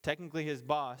technically his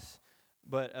boss,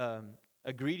 but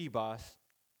a greedy boss,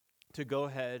 to go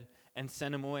ahead and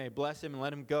send him away, bless him and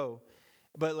let him go.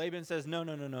 But Laban says,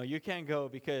 no, you can't go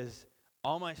because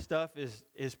all my stuff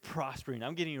is prospering.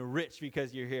 I'm getting rich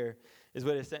because you're here, is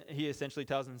what he essentially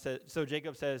tells him. So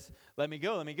Jacob says, let me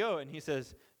go. And he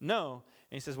says, no.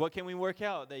 And he says, what can we work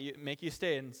out that make you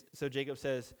stay? And so Jacob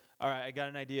says, all right, I got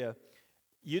an idea.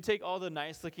 You take all the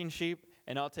nice-looking sheep,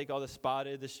 and I'll take all the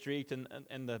spotted, the streaked,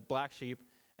 and the black sheep,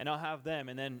 and I'll have them.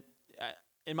 And then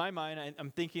in my mind, I'm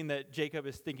thinking that Jacob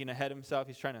is thinking ahead of himself.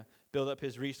 He's trying to build up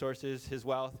his resources, his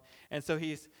wealth. And so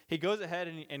he goes ahead,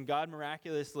 and God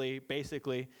miraculously,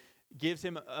 basically, gives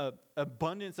him a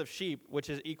abundance of sheep, which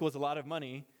equals a lot of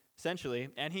money, essentially.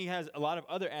 And he has a lot of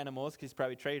other animals, because he's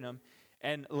probably trading them.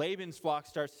 And Laban's flock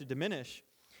starts to diminish.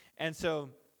 And so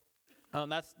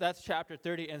that's chapter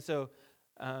 30. And so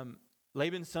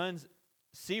Laban's sons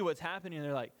see what's happening, and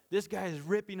they're like, this guy is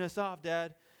ripping us off,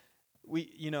 Dad.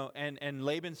 And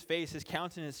Laban's face, his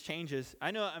countenance changes.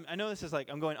 I know this is like,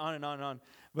 I'm going on and on and on,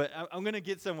 but I'm going to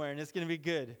get somewhere, and it's going to be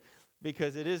good,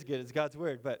 because it is good. It's God's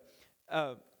word. But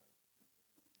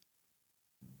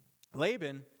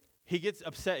Laban, he gets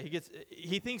upset.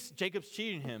 He thinks Jacob's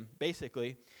cheating him,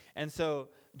 basically. And so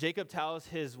Jacob tells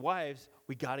his wives,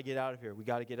 we got to get out of here. We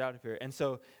got to get out of here. And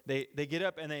so they get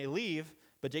up and they leave,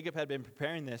 but Jacob had been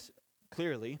preparing this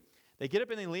clearly. They get up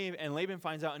and they leave, and Laban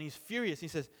finds out, and he's furious. He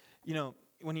says,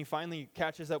 when he finally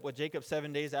catches up with Jacob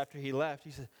 7 days after he left,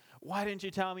 he says, why didn't you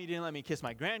tell me? You didn't let me kiss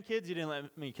my grandkids. You didn't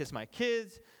let me kiss my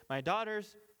kids, my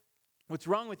daughters. What's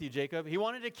wrong with you, Jacob? He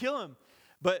wanted to kill him.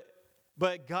 But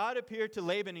God appeared to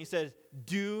Laban, and he says,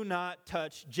 do not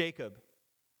touch Jacob.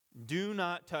 Do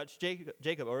not touch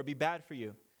Jacob, or it'll be bad for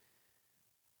you.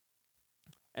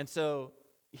 And so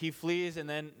he flees, and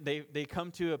then they come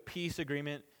to a peace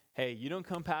agreement. Hey, you don't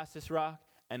come past this rock,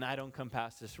 and I don't come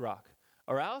past this rock.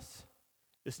 Or else,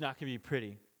 it's not going to be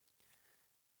pretty.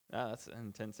 That's an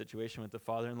intense situation with the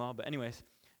father-in-law. But anyways,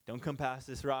 don't come past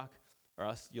this rock, or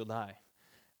else you'll die.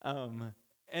 And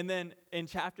then in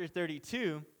chapter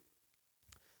 32,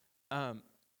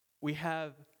 we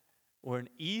have when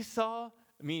Esau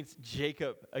meets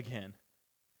Jacob again.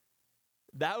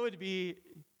 That would be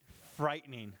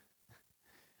frightening.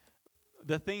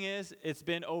 The thing is, it's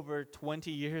been over 20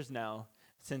 years now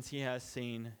since he has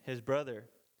seen his brother,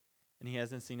 and he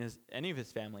hasn't seen any of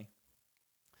his family.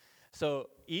 So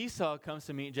Esau comes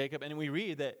to meet Jacob, and we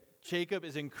read that Jacob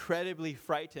is incredibly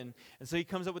frightened, and so he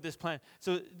comes up with this plan.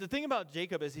 So the thing about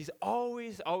Jacob is he's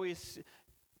always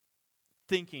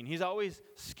thinking. He's always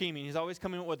scheming. He's always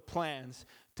coming up with plans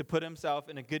to put himself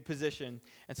in a good position.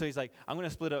 And so he's like, I'm going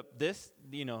to split up this,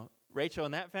 Rachel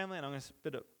and that family, and I'm going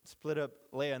to split up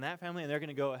Leah and that family, and they're going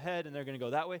to go ahead, and they're going to go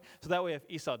that way. So that way, if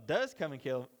Esau does come and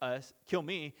kill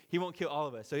me, he won't kill all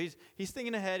of us. So he's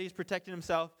thinking ahead. He's protecting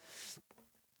himself.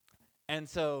 And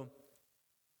so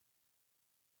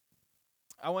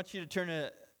I want you to turn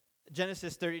to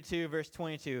Genesis 32, verse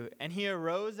 22. And he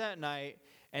arose that night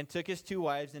and took his 2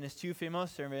 wives and his 2 female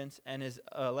servants and his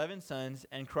 11 sons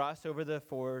and crossed over the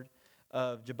ford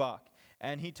of Jabbok.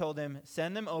 And he told them,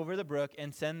 send them over the brook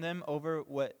and send them over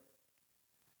what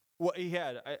he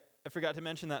had. I forgot to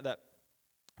mention that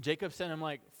Jacob sent him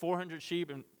like 400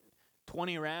 sheep and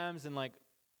 20 rams and like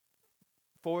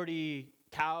 40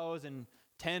 cows and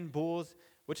 10 bulls,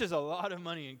 which is a lot of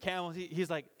money, and camels. He's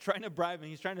like trying to bribe him.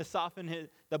 He's trying to soften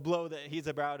the blow that he's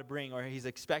about to bring, or he's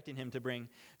expecting him to bring.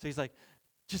 So he's like,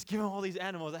 just give him all these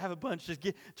animals. I have a bunch. Just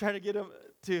try to get him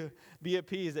to be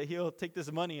appeased that he'll take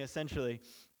this money, essentially.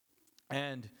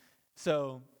 And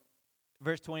so,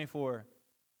 verse 24,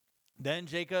 then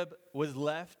Jacob was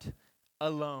left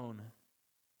alone,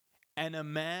 and a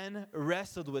man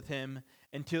wrestled with him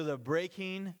until the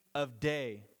breaking of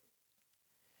day.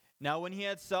 Now when he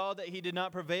had saw that he did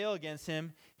not prevail against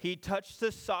him, he touched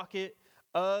the socket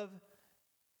of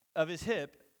his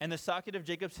hip, and the socket of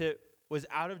Jacob's hip was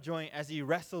out of joint as he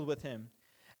wrestled with him.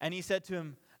 And he said to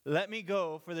him, let me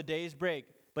go, for the days break.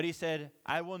 But he said,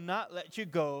 I will not let you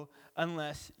go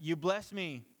unless you bless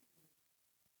me.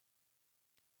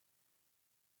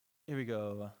 Here we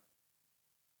go.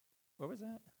 What was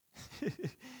that?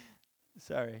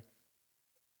 Sorry.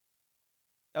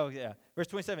 Oh, yeah. Verse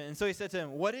 27. And so he said to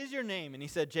him, what is your name? And he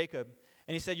said, Jacob.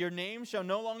 And he said, your name shall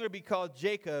no longer be called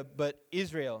Jacob, but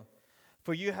Israel.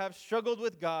 For you have struggled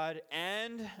with God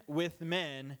and with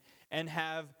men and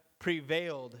have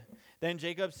prevailed. Then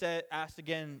Jacob asked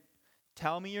again,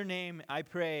 tell me your name, I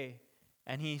pray.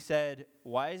 And he said,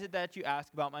 why is it that you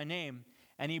ask about my name?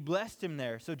 And he blessed him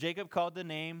there. So Jacob called the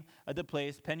name of the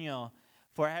place Peniel,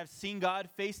 For I have seen God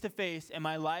face to face, and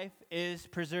my life is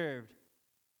preserved.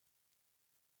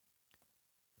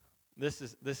 This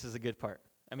is a good part.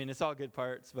 I mean, it's all good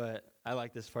parts, but I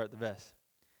like this part the best.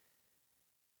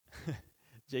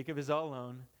 Jacob is all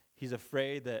alone. He's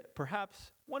afraid that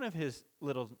perhaps one of his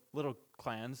little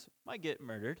clans might get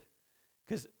murdered.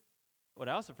 Because what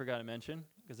I also forgot to mention,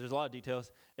 because there's a lot of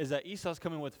details, is that Esau's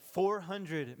coming with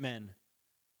 400 men.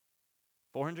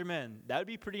 400 men. That would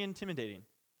be pretty intimidating.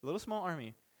 A little small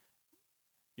army.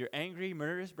 Your angry,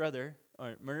 murderous brother,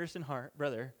 or murderous in heart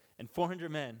brother, and 400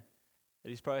 men that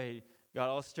he's probably got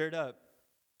all stirred up.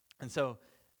 And so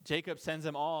Jacob sends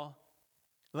them all,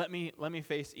 let me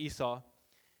face Esau.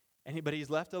 But he's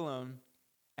left alone,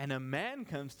 and a man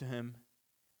comes to him,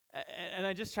 and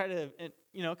I just try to,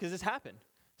 because this happened.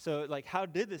 So, like, how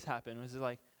did this happen? Was it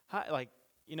like, hi, like,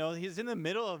 he's in the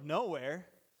middle of nowhere,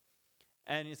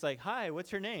 and it's like, hi,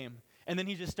 what's your name? And then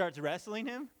he just starts wrestling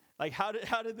him. Like, how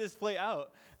did this play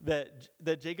out?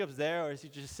 That Jacob's there, or is he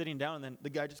just sitting down, and then the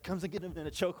guy just comes and gets him in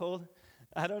a chokehold?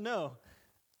 I don't know,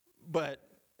 but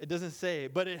it doesn't say.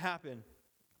 But it happened.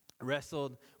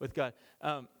 Wrestled with God.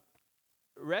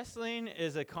 Wrestling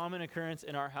is a common occurrence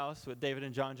in our house with David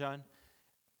and John.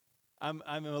 I'm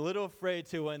a little afraid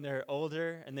to when they're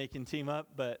older and they can team up,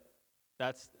 but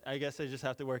I guess I just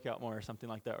have to work out more or something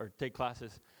like that, or take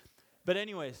classes. But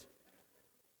anyways,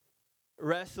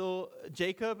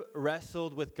 Jacob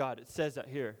wrestled with God. It says that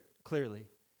here clearly.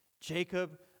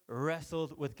 Jacob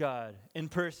wrestled with God in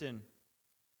person.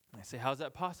 I say, how's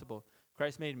that possible?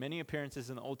 Christ made many appearances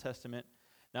in the Old Testament,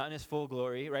 not in his full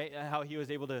glory, right? How he was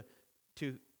able to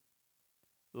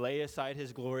lay aside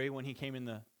his glory when he came in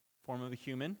the form of a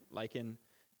human, like in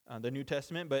the New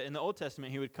Testament. But in the Old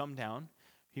Testament, he would come down.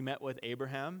 He met with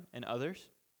Abraham and others.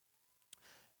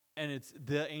 And it's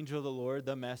the angel of the Lord,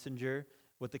 the messenger,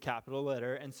 with the capital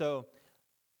letter. And so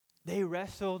they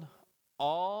wrestled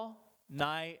all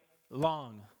night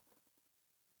long.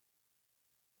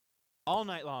 All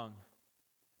night long.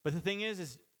 But the thing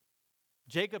is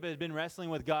Jacob has been wrestling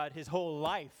with God his whole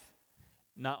life,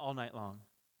 not all night long.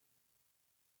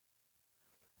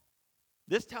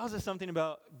 This tells us something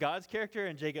about God's character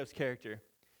and Jacob's character.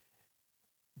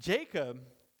 Jacob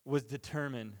was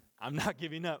determined. I'm not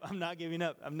giving up. I'm not giving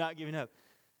up. I'm not giving up.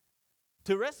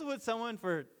 To wrestle with someone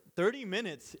for 30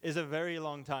 minutes is a very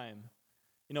long time.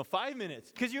 5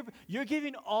 minutes. Because you're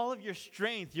giving all of your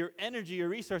strength, your energy, your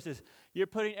resources. You're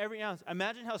putting every ounce.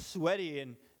 Imagine how sweaty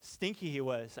and stinky he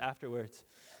was afterwards.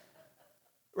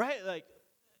 Right? Like,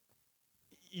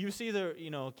 you see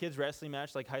the, kids wrestling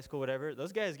match, like high school, whatever.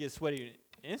 Those guys get sweaty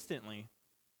instantly.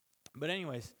 But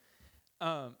anyways,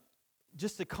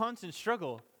 just the constant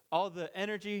struggle, all the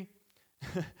energy,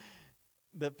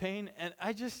 the pain. And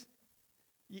I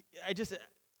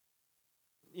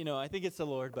think it's the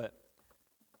Lord, but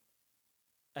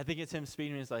I think it's him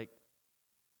speaking. He's like,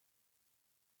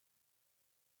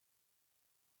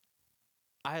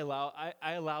 I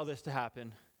allow this to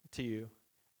happen to you.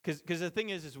 Because the thing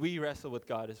is we wrestle with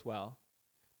God as well.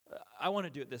 I want to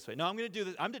do it this way. No, I'm going to do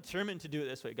this. I'm determined to do it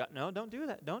this way. God, no, don't do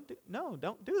that. Don't do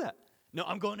that. No,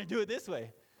 I'm going to do it this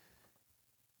way.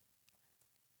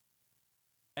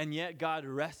 And yet God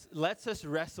lets us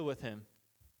wrestle with him.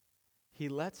 He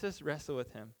lets us wrestle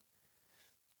with him.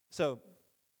 So,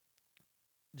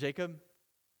 Jacob,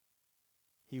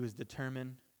 he was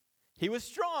determined. He was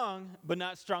strong, but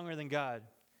not stronger than God.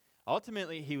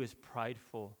 Ultimately, he was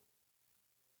prideful.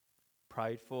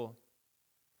 Prideful.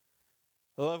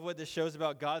 I love what this shows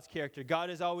about God's character. God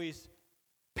is always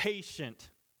patient.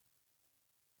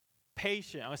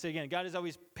 Patient. I want to say again, God is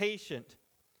always patient.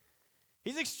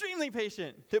 He's extremely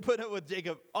patient to put up with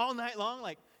Jacob all night long.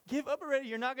 Like, give up already.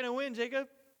 You're not going to win, Jacob.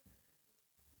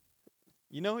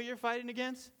 You know who you're fighting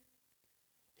against?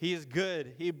 He is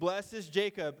good. He blesses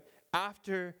Jacob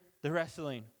after the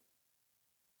wrestling.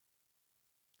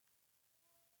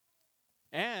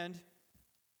 And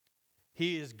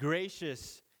he is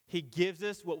gracious. He gives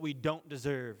us what we don't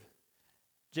deserve.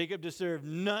 Jacob deserved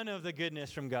none of the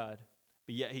goodness from God,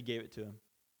 but yet he gave it to him.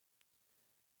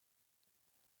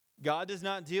 God does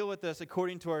not deal with us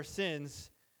according to our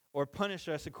sins or punish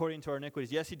us according to our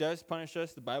iniquities. Yes, he does punish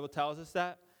us. The Bible tells us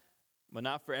that, but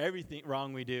not for everything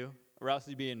wrong we do, or else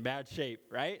we'd be in bad shape,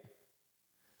 right?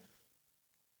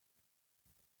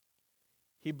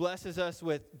 He blesses us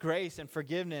with grace and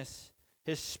forgiveness,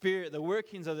 his Spirit, the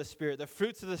workings of the Spirit, the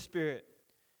fruits of the Spirit.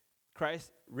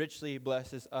 Christ richly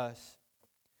blesses us.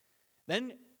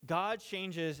 Then God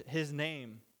changes his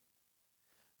name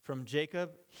from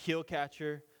Jacob, heel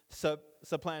catcher,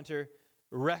 supplanter,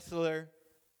 wrestler,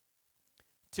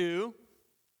 to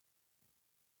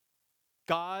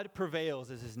God prevails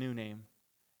is his new name.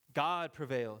 God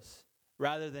prevails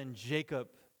rather than Jacob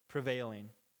prevailing.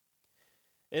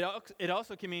 It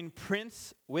also can mean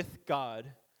prince with God,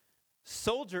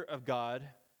 soldier of God,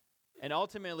 and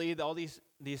ultimately all these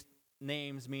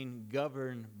names mean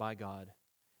governed by God.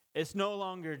 It's no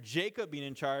longer Jacob being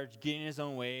in charge, getting his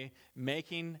own way,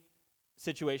 making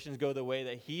situations go the way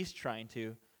that he's trying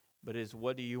to, but is,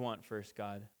 what do you want first,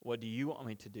 God? What do you want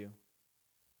me to do?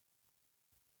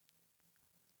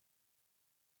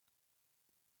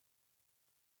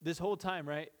 This whole time,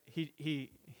 right,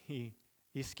 he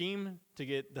schemed to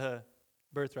get the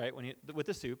birthright with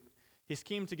the soup. He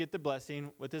schemed to get the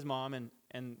blessing with his mom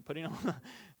and putting on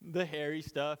the hairy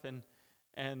stuff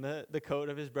and the coat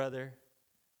of his brother.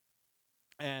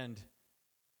 And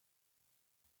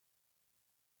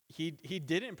he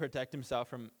didn't protect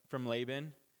himself from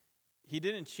Laban. He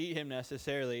didn't cheat him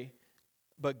necessarily,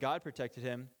 but God protected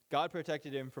him. God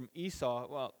protected him from Esau.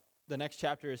 Well, the next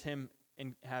chapter is him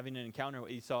having an encounter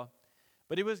with Esau.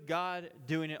 But it was God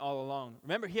doing it all along.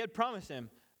 Remember, he had promised him,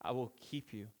 I will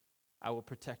keep you, I will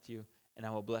protect you, and I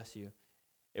will bless you.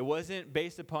 It wasn't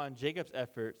based upon Jacob's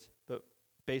efforts, but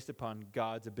based upon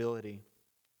God's ability.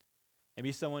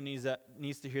 Maybe someone needs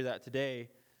to hear that today,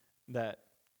 that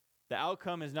the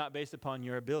outcome is not based upon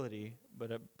your ability,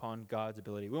 but upon God's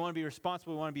ability. We want to be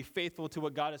responsible. We want to be faithful to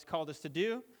what God has called us to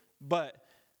do, but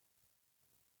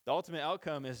the ultimate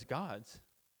outcome is God's.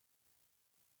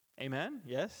 Amen?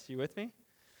 Yes? You with me?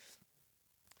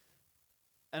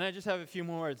 And I just have a few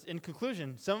more words. In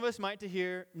conclusion, some of us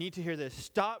need to hear this.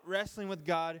 Stop wrestling with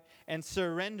God and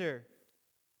surrender.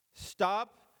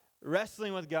 Stop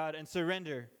wrestling with God and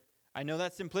surrender. I know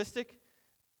that's simplistic,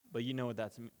 but you know what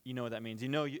that means. You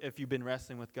know if you've been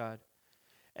wrestling with God.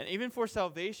 And even for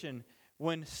salvation,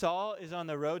 when Saul is on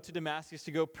the road to Damascus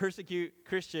to go persecute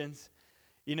Christians,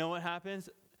 you know what happens?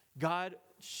 God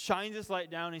shines this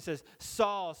light down and he says,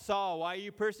 Saul, Saul, why are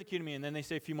you persecuting me? And then they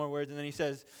say a few more words, and then he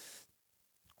says,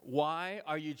 why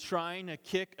are you trying to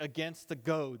kick against the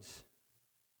goads?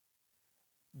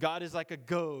 God is like a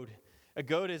goad. A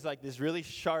goad is like this really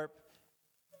sharp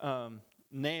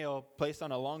nail placed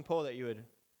on a long pole that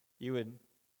you would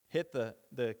hit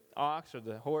the ox or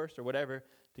the horse or whatever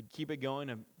to keep it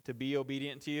going, to be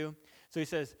obedient to you. So he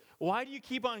says, why do you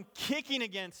keep on kicking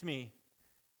against me?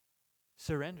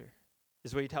 Surrender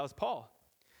is what he tells Paul.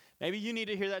 Maybe you need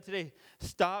to hear that today.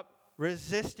 Stop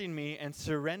resisting me and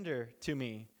surrender to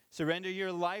me. Surrender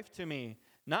your life to me.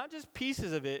 Not just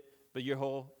pieces of it, but your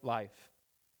whole life.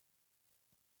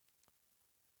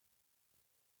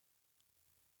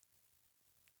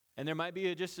 And there might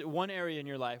be just one area in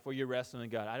your life where you're wrestling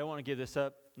with God. I don't want to give this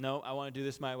up. No, I want to do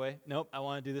this my way. Nope, I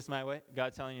want to do this my way.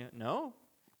 God's telling you, no,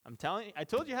 I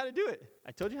told you how to do it.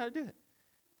 I told you how to do it.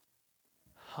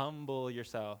 Humble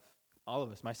yourself. All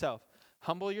of us, myself.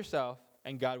 Humble yourself,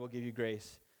 and God will give you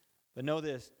grace. But know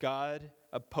this, God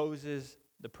opposes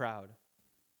the proud.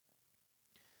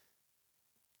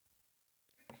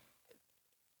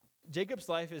 Jacob's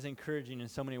life is encouraging in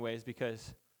so many ways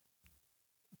because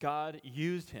God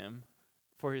used him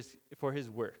for his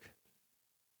work.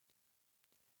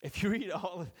 If you read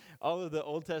all of the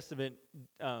Old Testament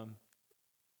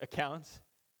accounts,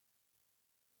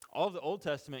 all of the Old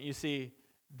Testament, you see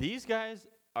these guys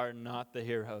are not the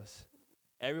heroes.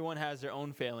 Everyone has their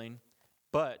own failing,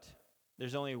 but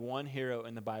there's only one hero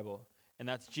in the Bible, and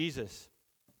that's Jesus.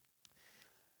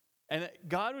 And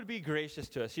God would be gracious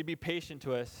to us. He'd be patient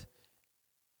to us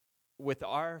with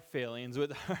our failings.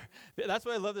 That's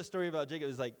why I love the story about Jacob.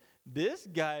 It's like, this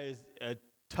guy is a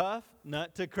tough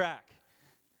nut to crack.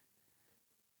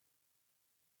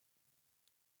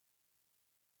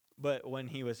 But when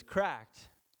he was cracked,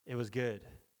 it was good.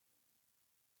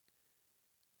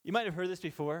 You might have heard this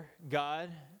before. God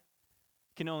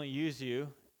can only use you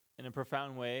in a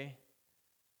profound way.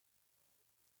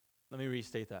 Let me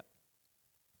restate that.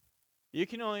 You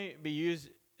can only be used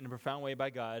in a profound way by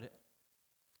God.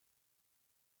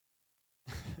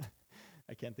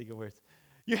 I can't think of words.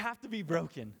 You have to be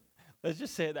broken. Let's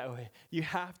just say it that way. You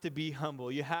have to be humble.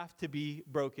 You have to be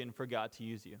broken for God to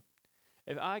use you.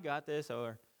 If I got this,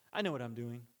 or I know what I'm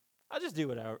doing, I'll just do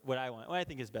what I want, what I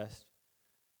think is best.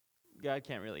 God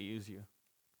can't really use you.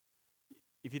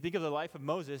 If you think of the life of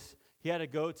Moses, he had to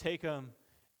go take him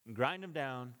and grind him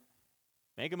down,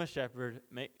 make him a shepherd,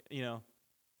 make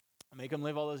him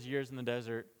live all those years in the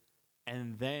desert,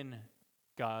 and then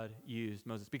God used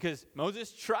Moses. Because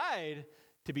Moses tried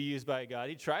to be used by God.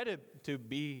 He tried to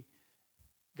be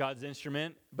God's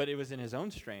instrument, but it was in his own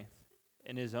strength,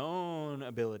 in his own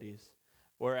abilities.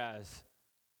 Whereas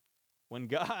when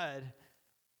God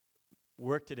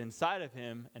worked it inside of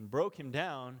him and broke him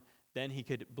down, then he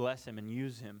could bless him and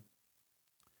use him.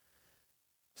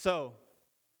 So,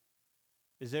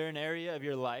 is there an area of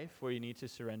your life where you need to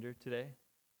surrender today?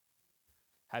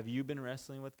 Have you been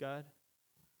wrestling with God?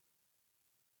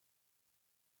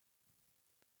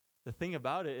 The thing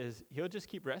about it is, he'll just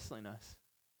keep wrestling us.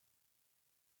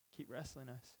 Keep wrestling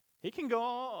us. He can go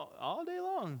all day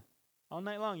long, all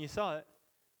night long. You saw it.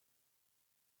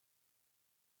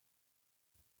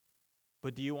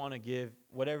 But do you want to give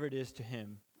whatever it is to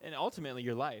him? And ultimately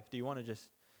your life. Do you want to just,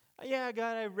 yeah,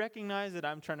 God, I recognize that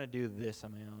I'm trying to do this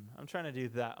on my own. I'm trying to do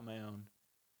that on my own.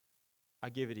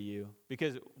 I give it to you.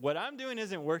 Because what I'm doing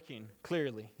isn't working,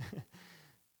 clearly.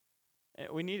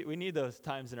 We need those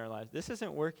times in our lives. This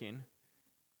isn't working.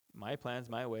 My plans,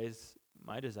 my ways,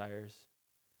 my desires.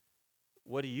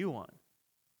 What do you want?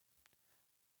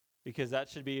 Because that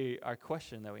should be our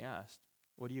question that we asked.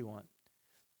 What do you want?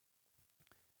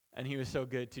 And he was so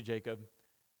good to Jacob.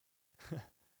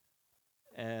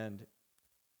 And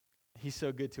he's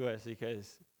so good to us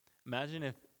because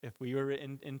imagine if we were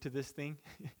into this thing,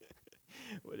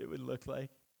 what it would look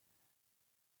like.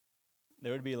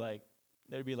 There'd be like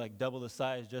double the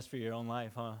size just for your own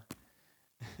life, huh?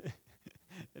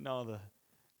 And all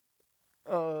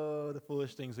the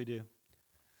foolish things we do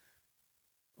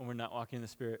when we're not walking in the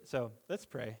Spirit. So let's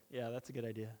pray. Yeah, that's a good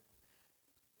idea.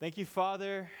 Thank you,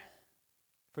 Father,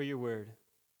 for your word.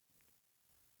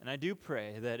 And I do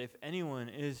pray that if anyone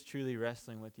is truly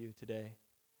wrestling with you today,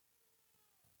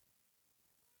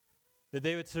 that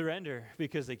they would surrender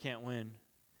because they can't win.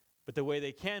 But the way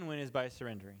they can win is by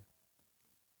surrendering.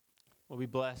 We'll be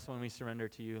blessed when we surrender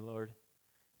to you, Lord.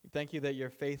 We thank you that you're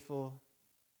faithful,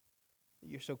 that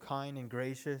you're so kind and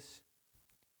gracious,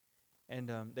 and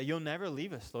that you'll never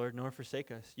leave us, Lord, nor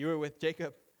forsake us. You were with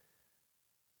Jacob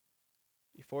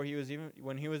before he was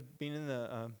when he was in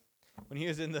the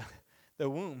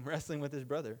womb wrestling with his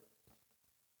brother.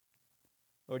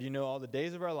 Lord, you know all the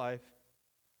days of our life.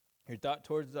 Your thought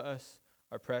towards us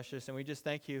are precious, and we just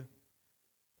thank you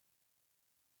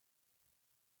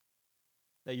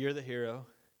that you're the hero,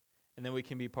 and that we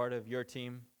can be part of your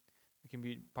team. We can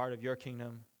be part of your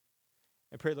kingdom.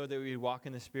 I pray, Lord, that we would walk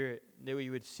in the Spirit, that we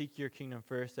would seek your kingdom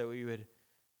first, that we would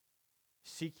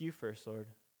seek you first, Lord,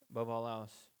 above all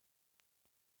else.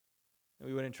 That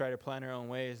we wouldn't try to plan our own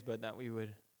ways, but that we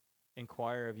would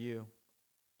inquire of you.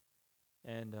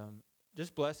 And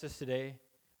just bless us today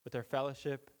with our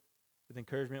fellowship, with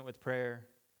encouragement, with prayer.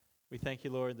 We thank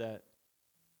you, Lord, that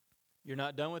you're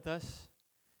not done with us.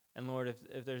 And Lord,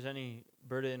 if there's any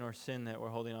burden or sin that we're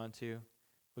holding on to,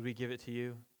 would we give it to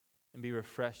you and be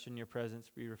refreshed in your presence,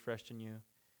 be refreshed in you.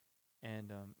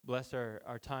 And bless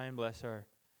our time, bless our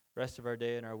rest of our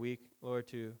day and our week, Lord,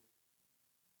 to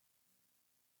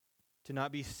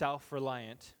not be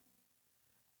self-reliant,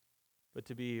 but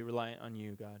to be reliant on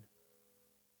you, God.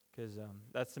 Because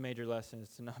that's the major lesson, is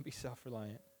to not be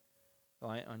self-reliant,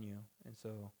 reliant on you. And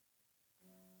so,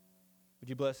 would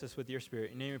you bless us with your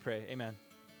Spirit? In your name we pray, amen.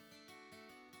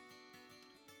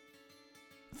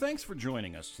 Thanks for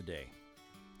joining us today.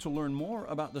 To learn more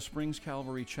about the Springs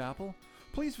Calvary Chapel,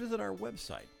 please visit our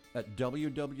website at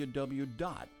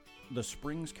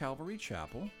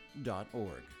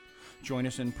www.thespringscalvarychapel.org. Join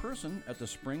us in person at the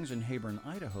Springs in Heyburn,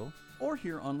 Idaho, or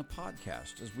here on the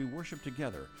podcast as we worship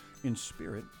together in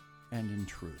spirit and in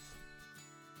truth.